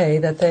must say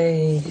that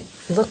they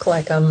look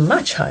like a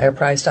much higher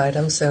priced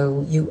item,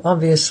 so you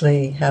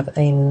obviously have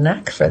a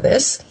knack for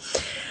this.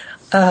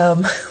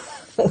 Well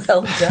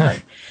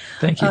done.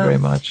 Thank you very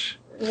much.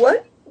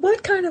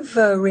 What kind of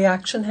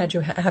reaction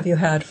have you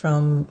had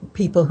from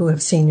people who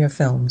have seen your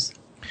films?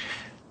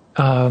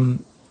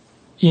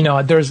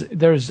 There's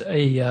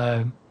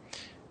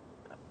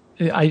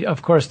I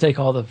of course take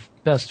all the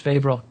best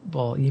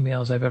favorable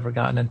emails I've ever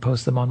gotten and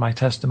post them on my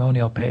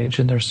testimonial page.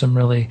 And there's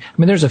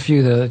there's a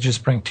few that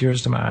just bring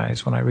tears to my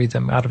eyes when I read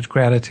them out of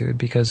gratitude,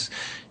 because,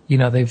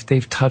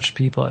 they've touched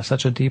people at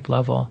such a deep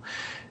level.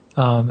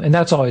 And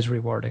that's always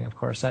rewarding, of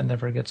course. That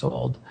never gets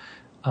old.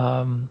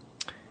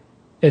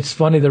 It's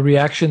funny, the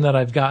reaction that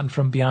I've gotten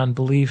from Beyond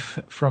Belief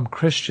from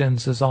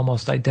Christians is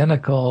almost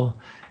identical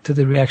to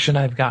the reaction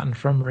I've gotten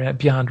from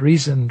Beyond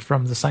Reason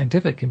from the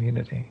scientific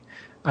community.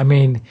 I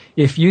mean,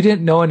 if you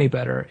didn't know any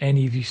better and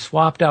if you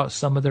swapped out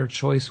some of their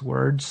choice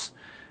words,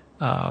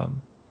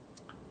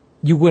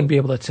 you wouldn't be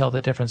able to tell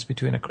the difference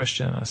between a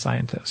Christian and a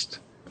scientist.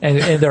 And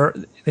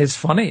it's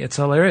funny, it's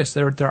hilarious.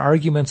 Their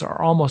arguments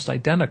are almost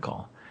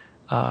identical.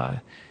 I've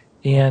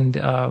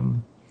heard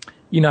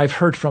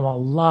from a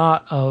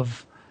lot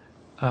of,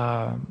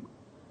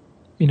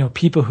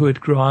 people who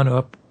had grown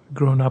up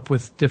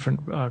with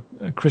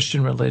different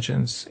Christian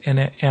religions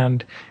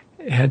and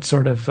had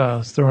sort of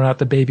thrown out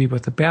the baby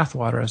with the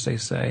bathwater, as they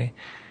say,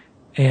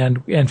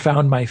 and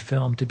found my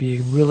film to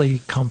be really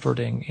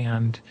comforting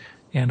and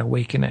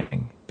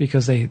awakening,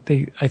 because I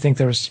think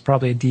there was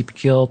probably a deep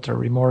guilt or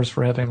remorse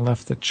for having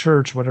left the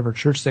church, whatever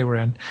church they were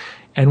in.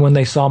 And when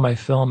they saw my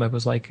film, it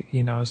was like,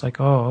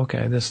 oh,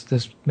 okay,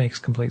 this makes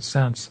complete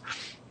sense.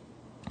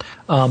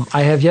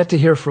 I have yet to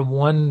hear from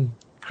one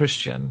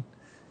Christian,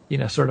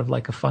 sort of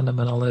like a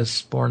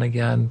fundamentalist, born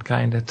again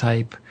kind of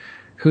type,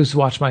 who's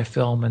watched my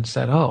film and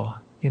said, oh,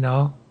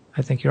 I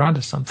think you're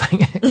onto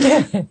something.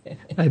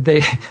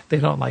 They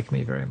don't like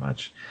me very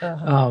much.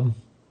 Uh-huh.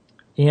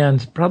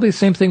 And probably the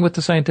same thing with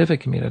the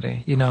scientific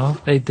community.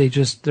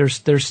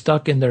 They're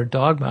stuck in their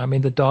dogma. I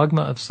mean, the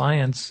dogma of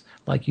science,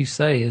 like you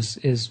say,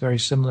 is very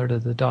similar to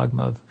the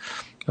dogma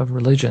of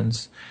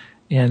religions.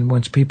 And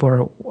once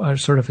people are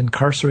sort of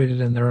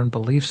incarcerated in their own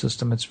belief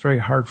system, it's very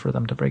hard for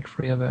them to break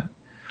free of it.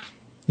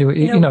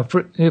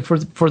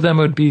 For them,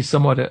 it would be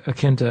somewhat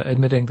akin to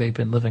admitting they've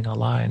been living a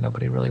lie.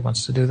 Nobody really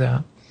wants to do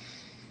that.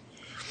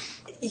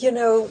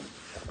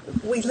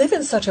 We live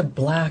in such a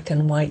black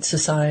and white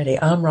society.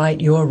 I'm right,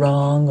 you're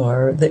wrong,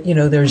 or that,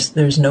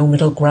 there's no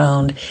middle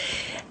ground.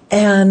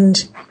 And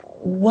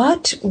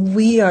what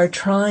we are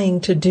trying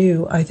to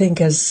do, I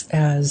think, as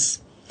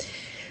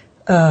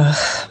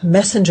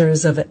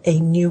messengers of a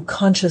new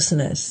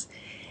consciousness,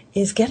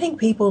 is getting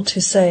people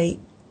to say,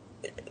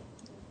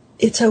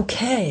 it's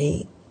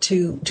okay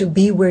to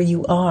be where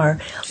you are.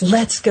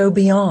 Let's go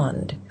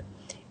beyond.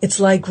 It's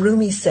like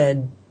Rumi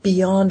said,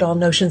 beyond all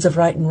notions of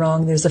right and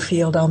wrong, there's a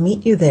field, I'll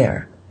meet you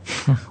there.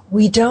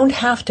 We don't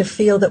have to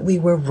feel that we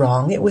were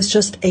wrong. It was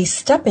just a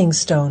stepping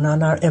stone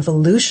on our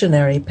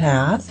evolutionary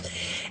path.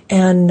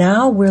 And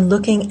now we're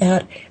looking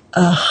at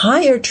a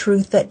higher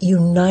truth that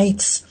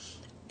unites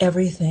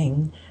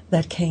everything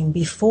that came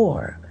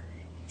before.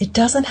 It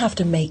doesn't have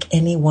to make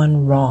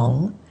anyone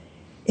wrong.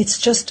 It's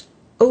just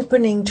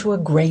opening to a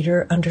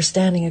greater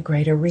understanding, a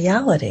greater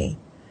reality.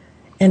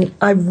 And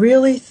I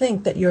really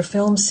think that your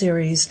film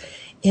series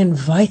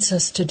invites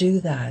us to do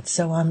that.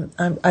 So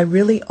I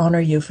really honor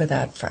you for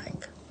that,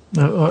 Frank.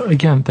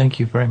 Again, thank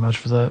you very much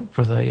for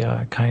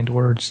the kind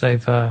words.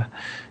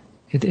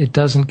 It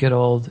doesn't get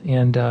old,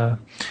 and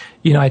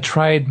I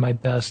tried my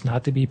best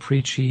not to be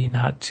preachy,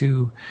 not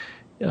to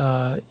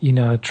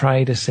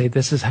try to say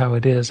this is how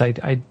it is.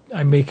 I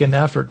make an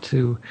effort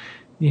to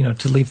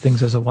leave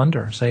things as a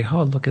wonder. Say,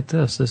 oh, look at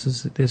this.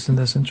 Isn't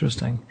this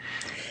interesting?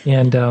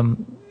 And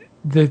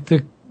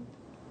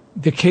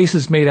the case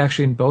is made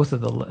actually in both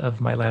of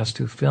my last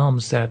two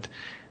films that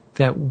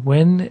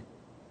when,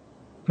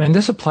 and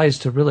this applies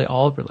to really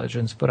all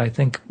religions, but I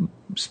think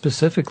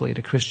specifically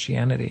to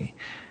Christianity,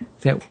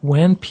 that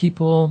when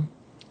people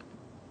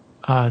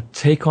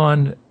take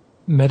on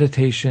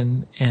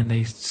meditation and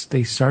they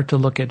start to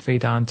look at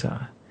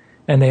Vedanta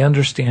and they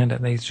understand it,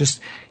 and they just,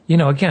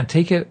 again,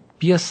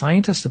 be a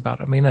scientist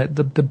about it. I mean,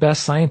 the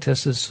best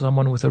scientist is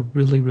someone with a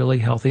really, really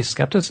healthy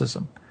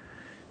skepticism.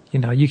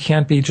 You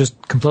can't be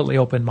just completely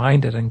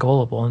open-minded and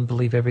gullible and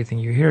believe everything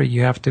you hear.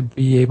 You have to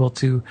be able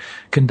to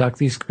conduct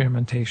the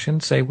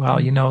experimentation, say, well,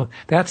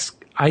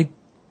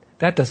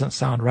 that doesn't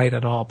sound right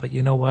at all, but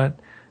you know what?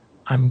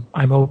 I'm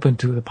open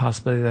to the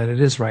possibility that it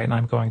is right, and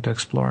I'm going to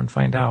explore and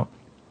find out.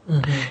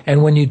 Mm-hmm.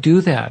 And when you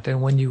do that,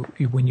 and when you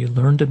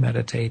learn to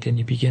meditate and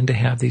you begin to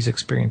have these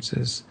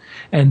experiences,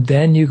 and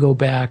then you go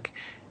back,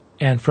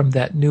 and from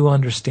that new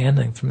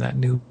understanding, from that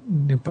new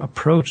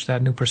approach,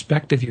 that new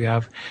perspective you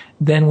have,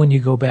 then when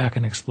you go back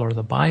and explore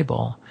the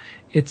Bible,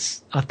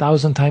 it's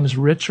 1,000 times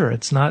richer.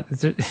 It's not,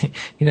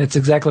 it's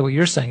exactly what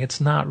you're saying.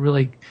 It's not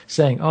really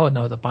saying, oh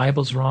no, the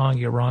Bible's wrong.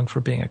 You're wrong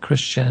for being a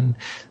Christian.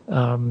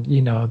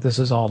 This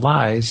is all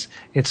lies.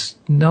 It's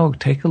no,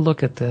 take a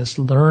look at this.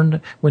 Learn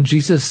when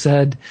Jesus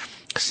said,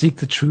 seek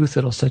the truth,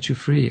 it'll set you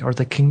free, or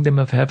the kingdom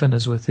of heaven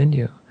is within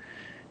you.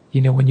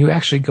 When you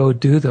actually go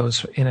do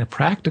those in a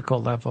practical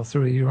level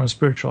through your own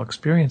spiritual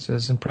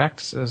experiences and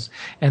practices,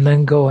 and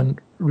then go and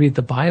read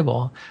the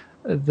Bible,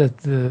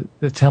 the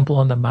Temple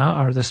on the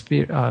Mount, or the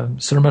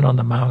Sermon on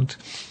the Mount,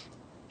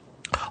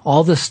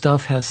 all this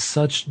stuff has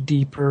such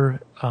deeper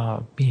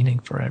meaning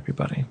for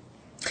everybody.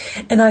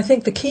 And I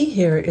think the key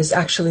here is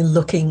actually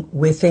looking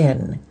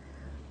within,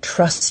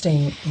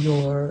 trusting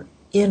your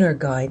inner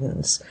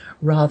guidance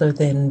rather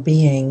than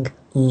being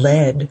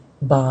led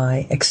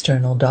by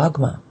external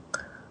dogma.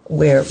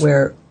 Where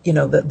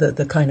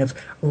the kind of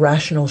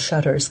rational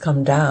shutters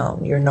come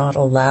down. You're not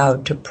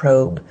allowed to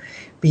probe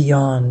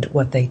beyond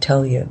what they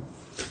tell you.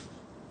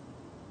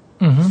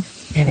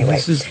 Mm-hmm. Anyway,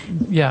 this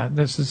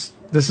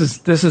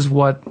is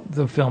what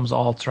the films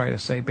all try to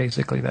say.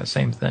 Basically, that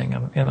same thing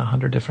in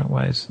 100 different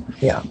ways.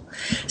 Yeah.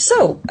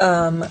 So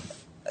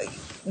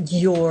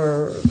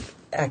your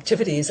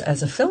activities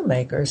as a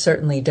filmmaker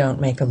certainly don't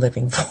make a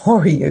living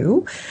for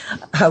you.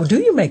 How do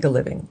you make a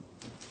living?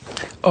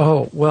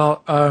 Oh,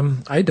 well,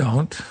 I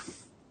don't.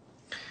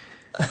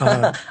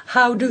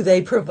 How do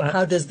they provide?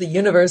 How does the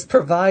universe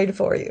provide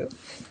for you?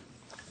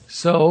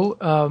 So,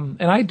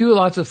 and I do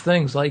lots of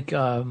things. Like,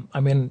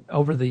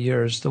 over the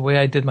years, the way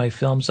I did my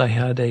films, I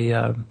had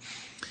a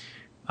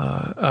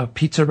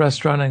pizza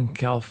restaurant in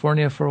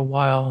California for a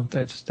while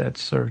that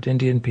served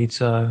Indian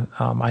pizza.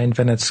 I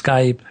invented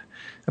Skype.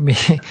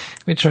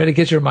 Try to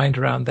get your mind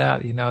around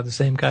that. The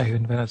same guy who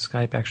invented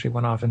Skype actually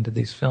went off into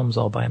these films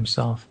all by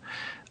himself.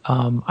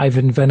 I've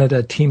invented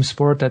a team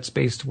sport that's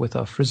based with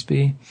a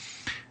Frisbee,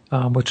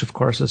 which of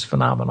course is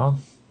phenomenal.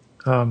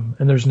 And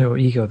there's no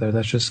ego there.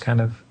 That's just kind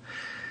of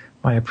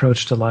my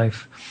approach to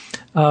life.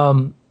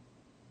 Let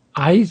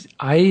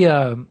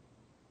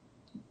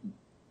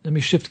me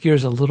shift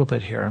gears a little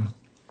bit here.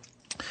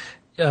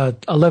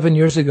 11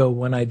 years ago,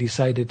 when I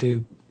decided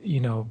to,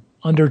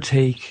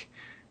 undertake,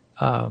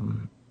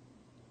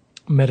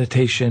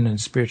 meditation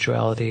and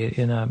spirituality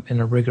in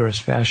a rigorous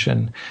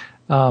fashion,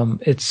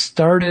 it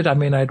started,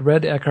 I'd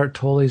read Eckhart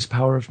Tolle's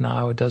Power of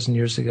Now a dozen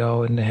years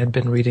ago and had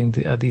been reading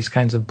these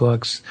kinds of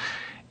books.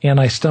 And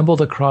I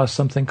stumbled across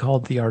something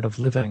called The Art of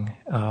Living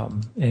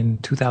in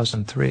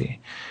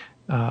 2003,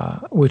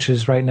 which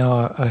is right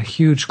now a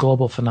huge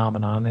global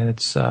phenomenon. And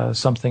it's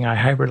something I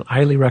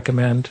highly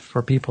recommend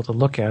for people to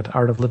look at,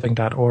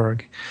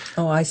 artofliving.org.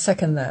 Oh, I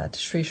second that.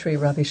 Sri Sri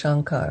Ravi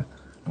Shankar.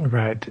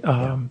 Right.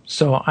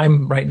 So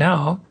I'm right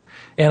now,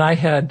 and I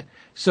had...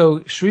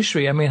 So Sri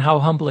Sri, how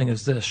humbling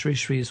is this? Sri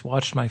Sri's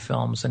watched my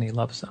films and he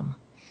loves them.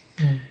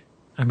 Mm.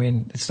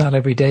 It's not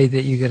every day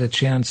that you get a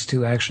chance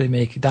to actually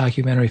make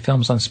documentary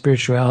films on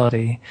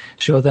spirituality,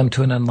 show them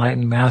to an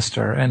enlightened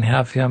master, and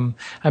have him.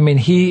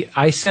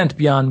 I sent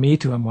Beyond Me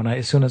to him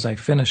as soon as I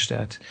finished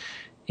it,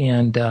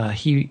 and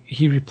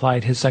he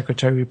replied. His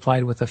secretary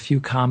replied with a few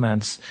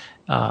comments,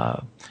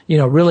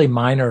 really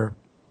minor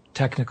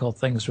technical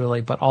things,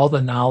 really, but all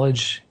the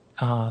knowledge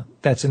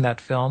that's in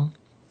that film.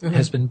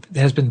 Mm-hmm.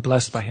 has been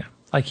blessed by him.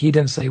 Like, he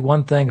didn't say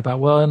one thing about,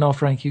 well, no,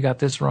 Frank, you got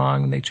this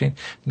wrong, and they changed.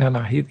 No,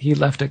 he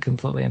left it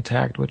completely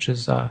intact, which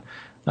is,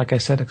 like I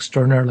said,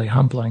 extraordinarily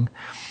humbling.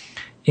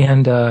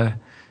 And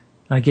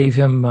I gave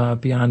him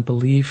Beyond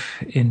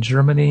Belief in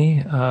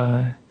Germany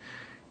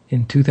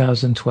in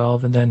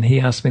 2012, and then he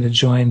asked me to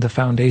join the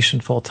foundation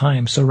full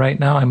time. So right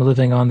now I'm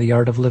living on the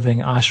Art of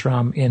Living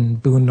ashram in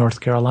Boone, North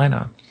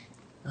Carolina.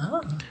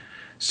 Oh.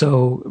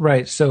 So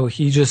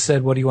he just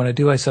said, what do you want to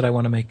do? I said, I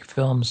want to make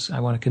films.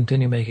 I want to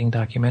continue making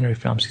documentary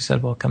films. He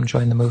said, well, come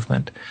join the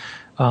movement.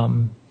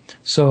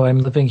 So I'm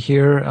living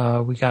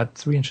here. We got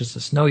 3 inches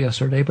of snow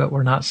yesterday, but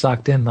we're not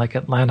socked in like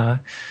Atlanta.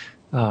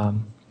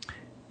 And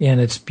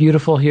it's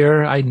beautiful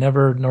here.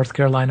 North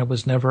Carolina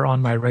was never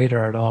on my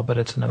radar at all, but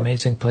it's an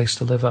amazing place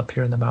to live up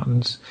here in the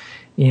mountains.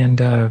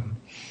 And,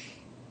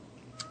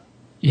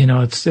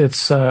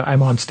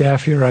 I'm on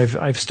staff here.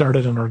 I've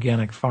started an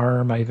organic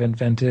farm. I've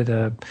invented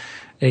a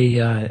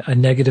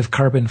negative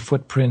carbon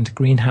footprint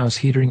greenhouse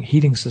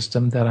heating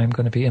system that I'm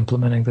going to be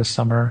implementing this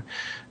summer.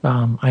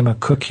 I'm a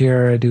cook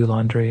here. I do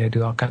laundry. I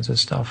do all kinds of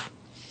stuff.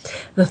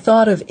 The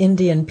thought of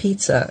Indian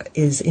pizza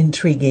is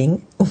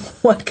intriguing.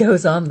 What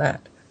goes on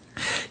that?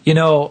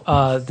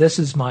 This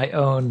is my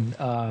own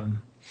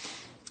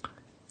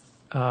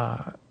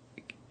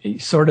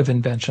sort of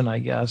invention, I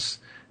guess.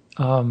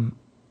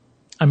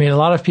 A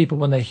lot of people,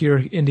 when they hear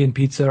Indian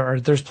pizza,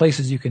 there's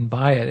places you can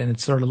buy it, and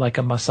it's sort of like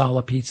a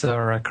masala pizza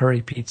or a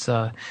curry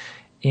pizza,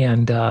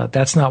 and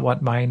that's not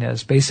what mine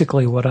is.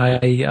 Basically, what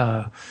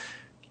I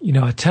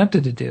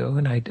attempted to do,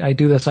 and I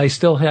do this. I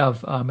still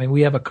have, and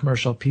we have a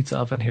commercial pizza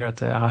oven here at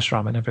the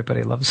ashram, and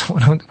everybody loves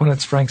it when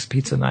it's Frank's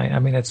Pizza Night. I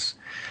mean, it's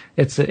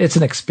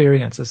an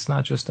experience. It's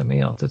not just a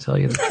meal, to tell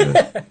you the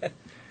truth.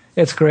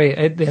 It's great,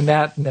 and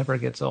that never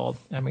gets old.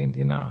 I mean,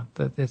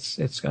 that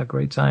it's a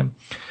great time.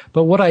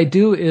 But what I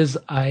do is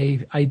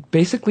I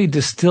basically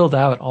distilled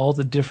out all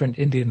the different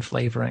Indian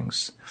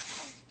flavorings,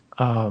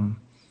 and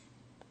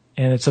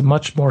it's a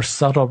much more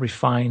subtle,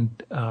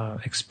 refined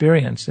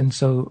experience.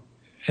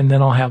 And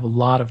then I'll have a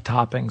lot of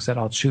toppings that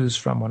I'll choose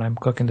from when I'm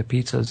cooking the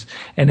pizzas.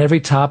 And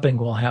every topping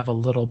will have a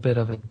little bit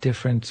of a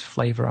different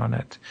flavor on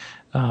it.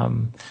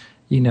 The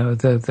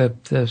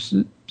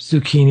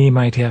zucchini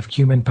might have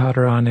cumin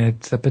powder on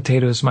it. The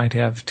potatoes might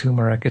have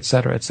turmeric, et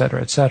cetera, et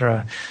cetera, et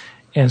cetera.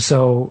 And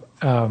so,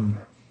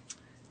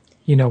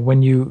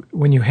 when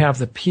you have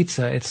the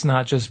pizza, it's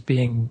not just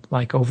being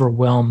like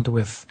overwhelmed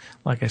with,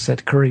 like I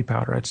said, curry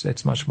powder.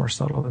 It's much more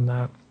subtle than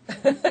that.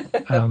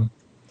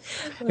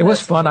 It was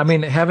fun. I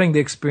mean, having the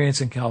experience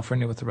in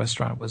California with the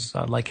restaurant was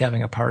like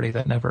having a party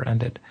that never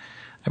ended.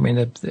 I mean,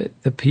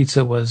 the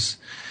pizza was,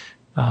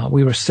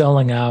 we were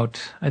selling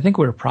out. I think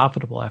we were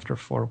profitable after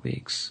 4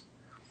 weeks,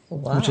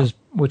 wow.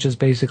 which is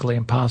basically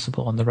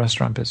impossible in the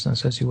restaurant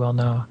business, as you well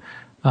know.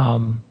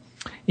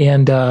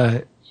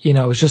 It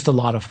was just a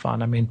lot of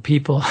fun. I mean,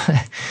 people,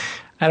 I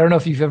don't know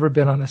if you've ever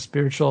been on a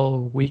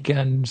spiritual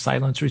weekend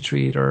silence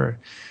retreat or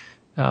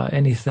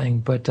anything,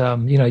 but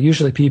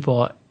usually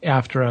people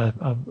after a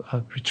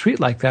retreat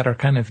like that are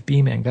kind of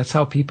beaming. That's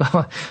how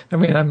people. I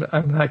mean,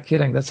 I'm not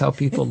kidding. That's how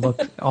people look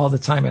all the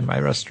time in my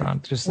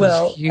restaurant. Just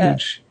this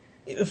huge.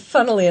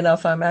 Funnily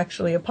enough, I'm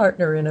actually a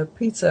partner in a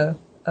pizza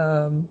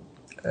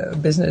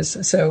business,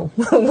 so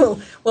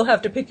we'll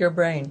have to pick your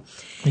brain.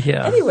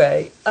 Yeah.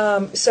 Anyway,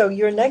 so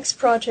your next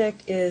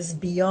project is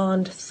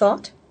Beyond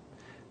Thought.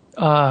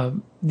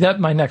 That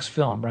my next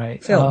film,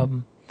 right?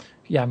 Film.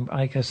 Yeah,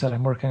 like I said,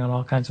 I'm working on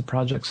all kinds of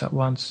projects at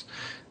once.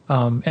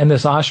 And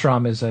this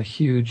ashram is a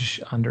huge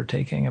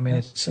undertaking. I mean,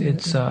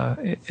 it's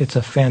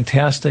a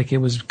fantastic. It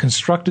was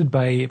constructed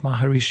by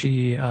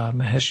Maharishi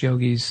Mahesh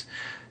Yogi's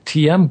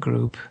TM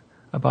group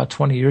about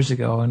 20 years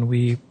ago, and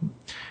we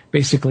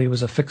basically, it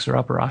was a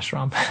fixer-upper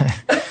ashram.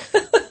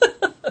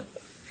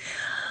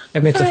 I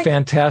mean, it's a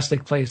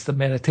fantastic place. The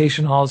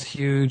meditation hall is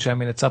huge. I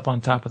mean, it's up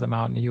on top of the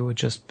mountain. You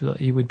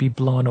would be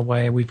blown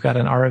away. We've got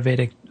an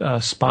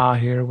Ayurvedic spa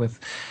here with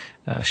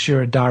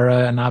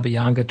Shirodhara and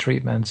Abhyanga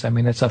treatments. I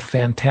mean, it's a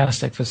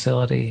fantastic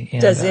facility.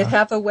 And, does it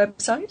have a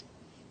website?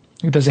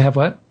 Does it have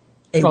what?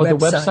 Website.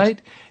 The website?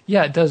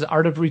 Yeah, it does.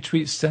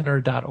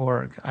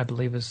 artofretreatcenter.org, I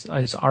believe,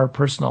 is our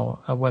personal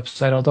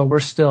website, although we're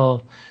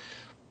still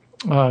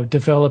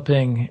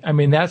developing. I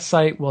mean, that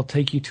site will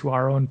take you to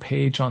our own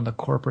page on the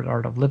Corporate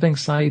Art of Living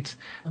site,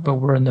 but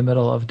we're in the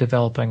middle of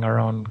developing our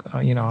own,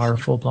 our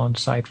full-blown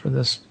site for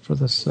this.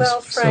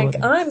 Well,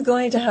 Frank, I'm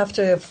going to have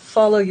to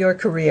follow your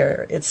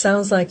career. It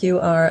sounds like you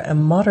are a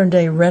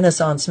modern-day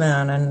Renaissance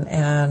man,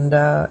 and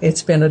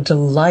it's been a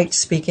delight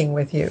speaking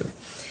with you.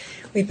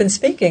 We've been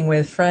speaking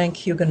with Frank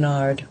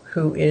Huguenard,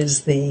 who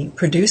is the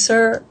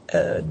producer,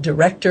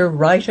 director,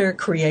 writer,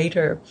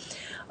 creator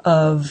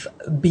of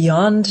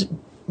Beyond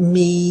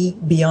Me,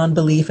 Beyond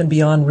Belief, and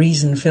Beyond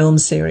Reason film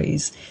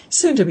series,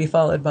 soon to be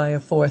followed by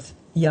a fourth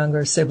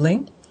younger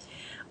sibling.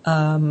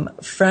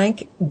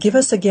 Frank, give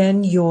us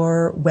again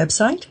your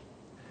website.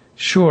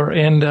 Sure.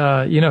 And,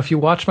 if you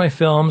watch my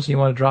films, you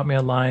want to drop me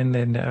a line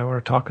and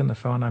or talk on the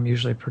phone, I'm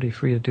usually pretty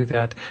free to do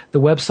that. The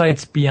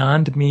website's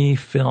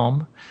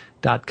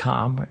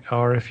beyondmefilm.com,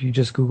 or if you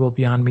just Google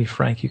Beyond Me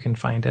Frank, you can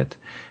find it.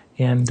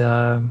 And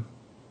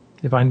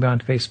you find me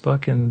on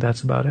Facebook, and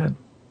that's about it.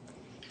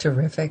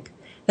 Terrific.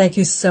 Thank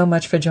you so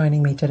much for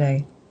joining me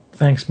today.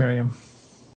 Thanks, Miriam.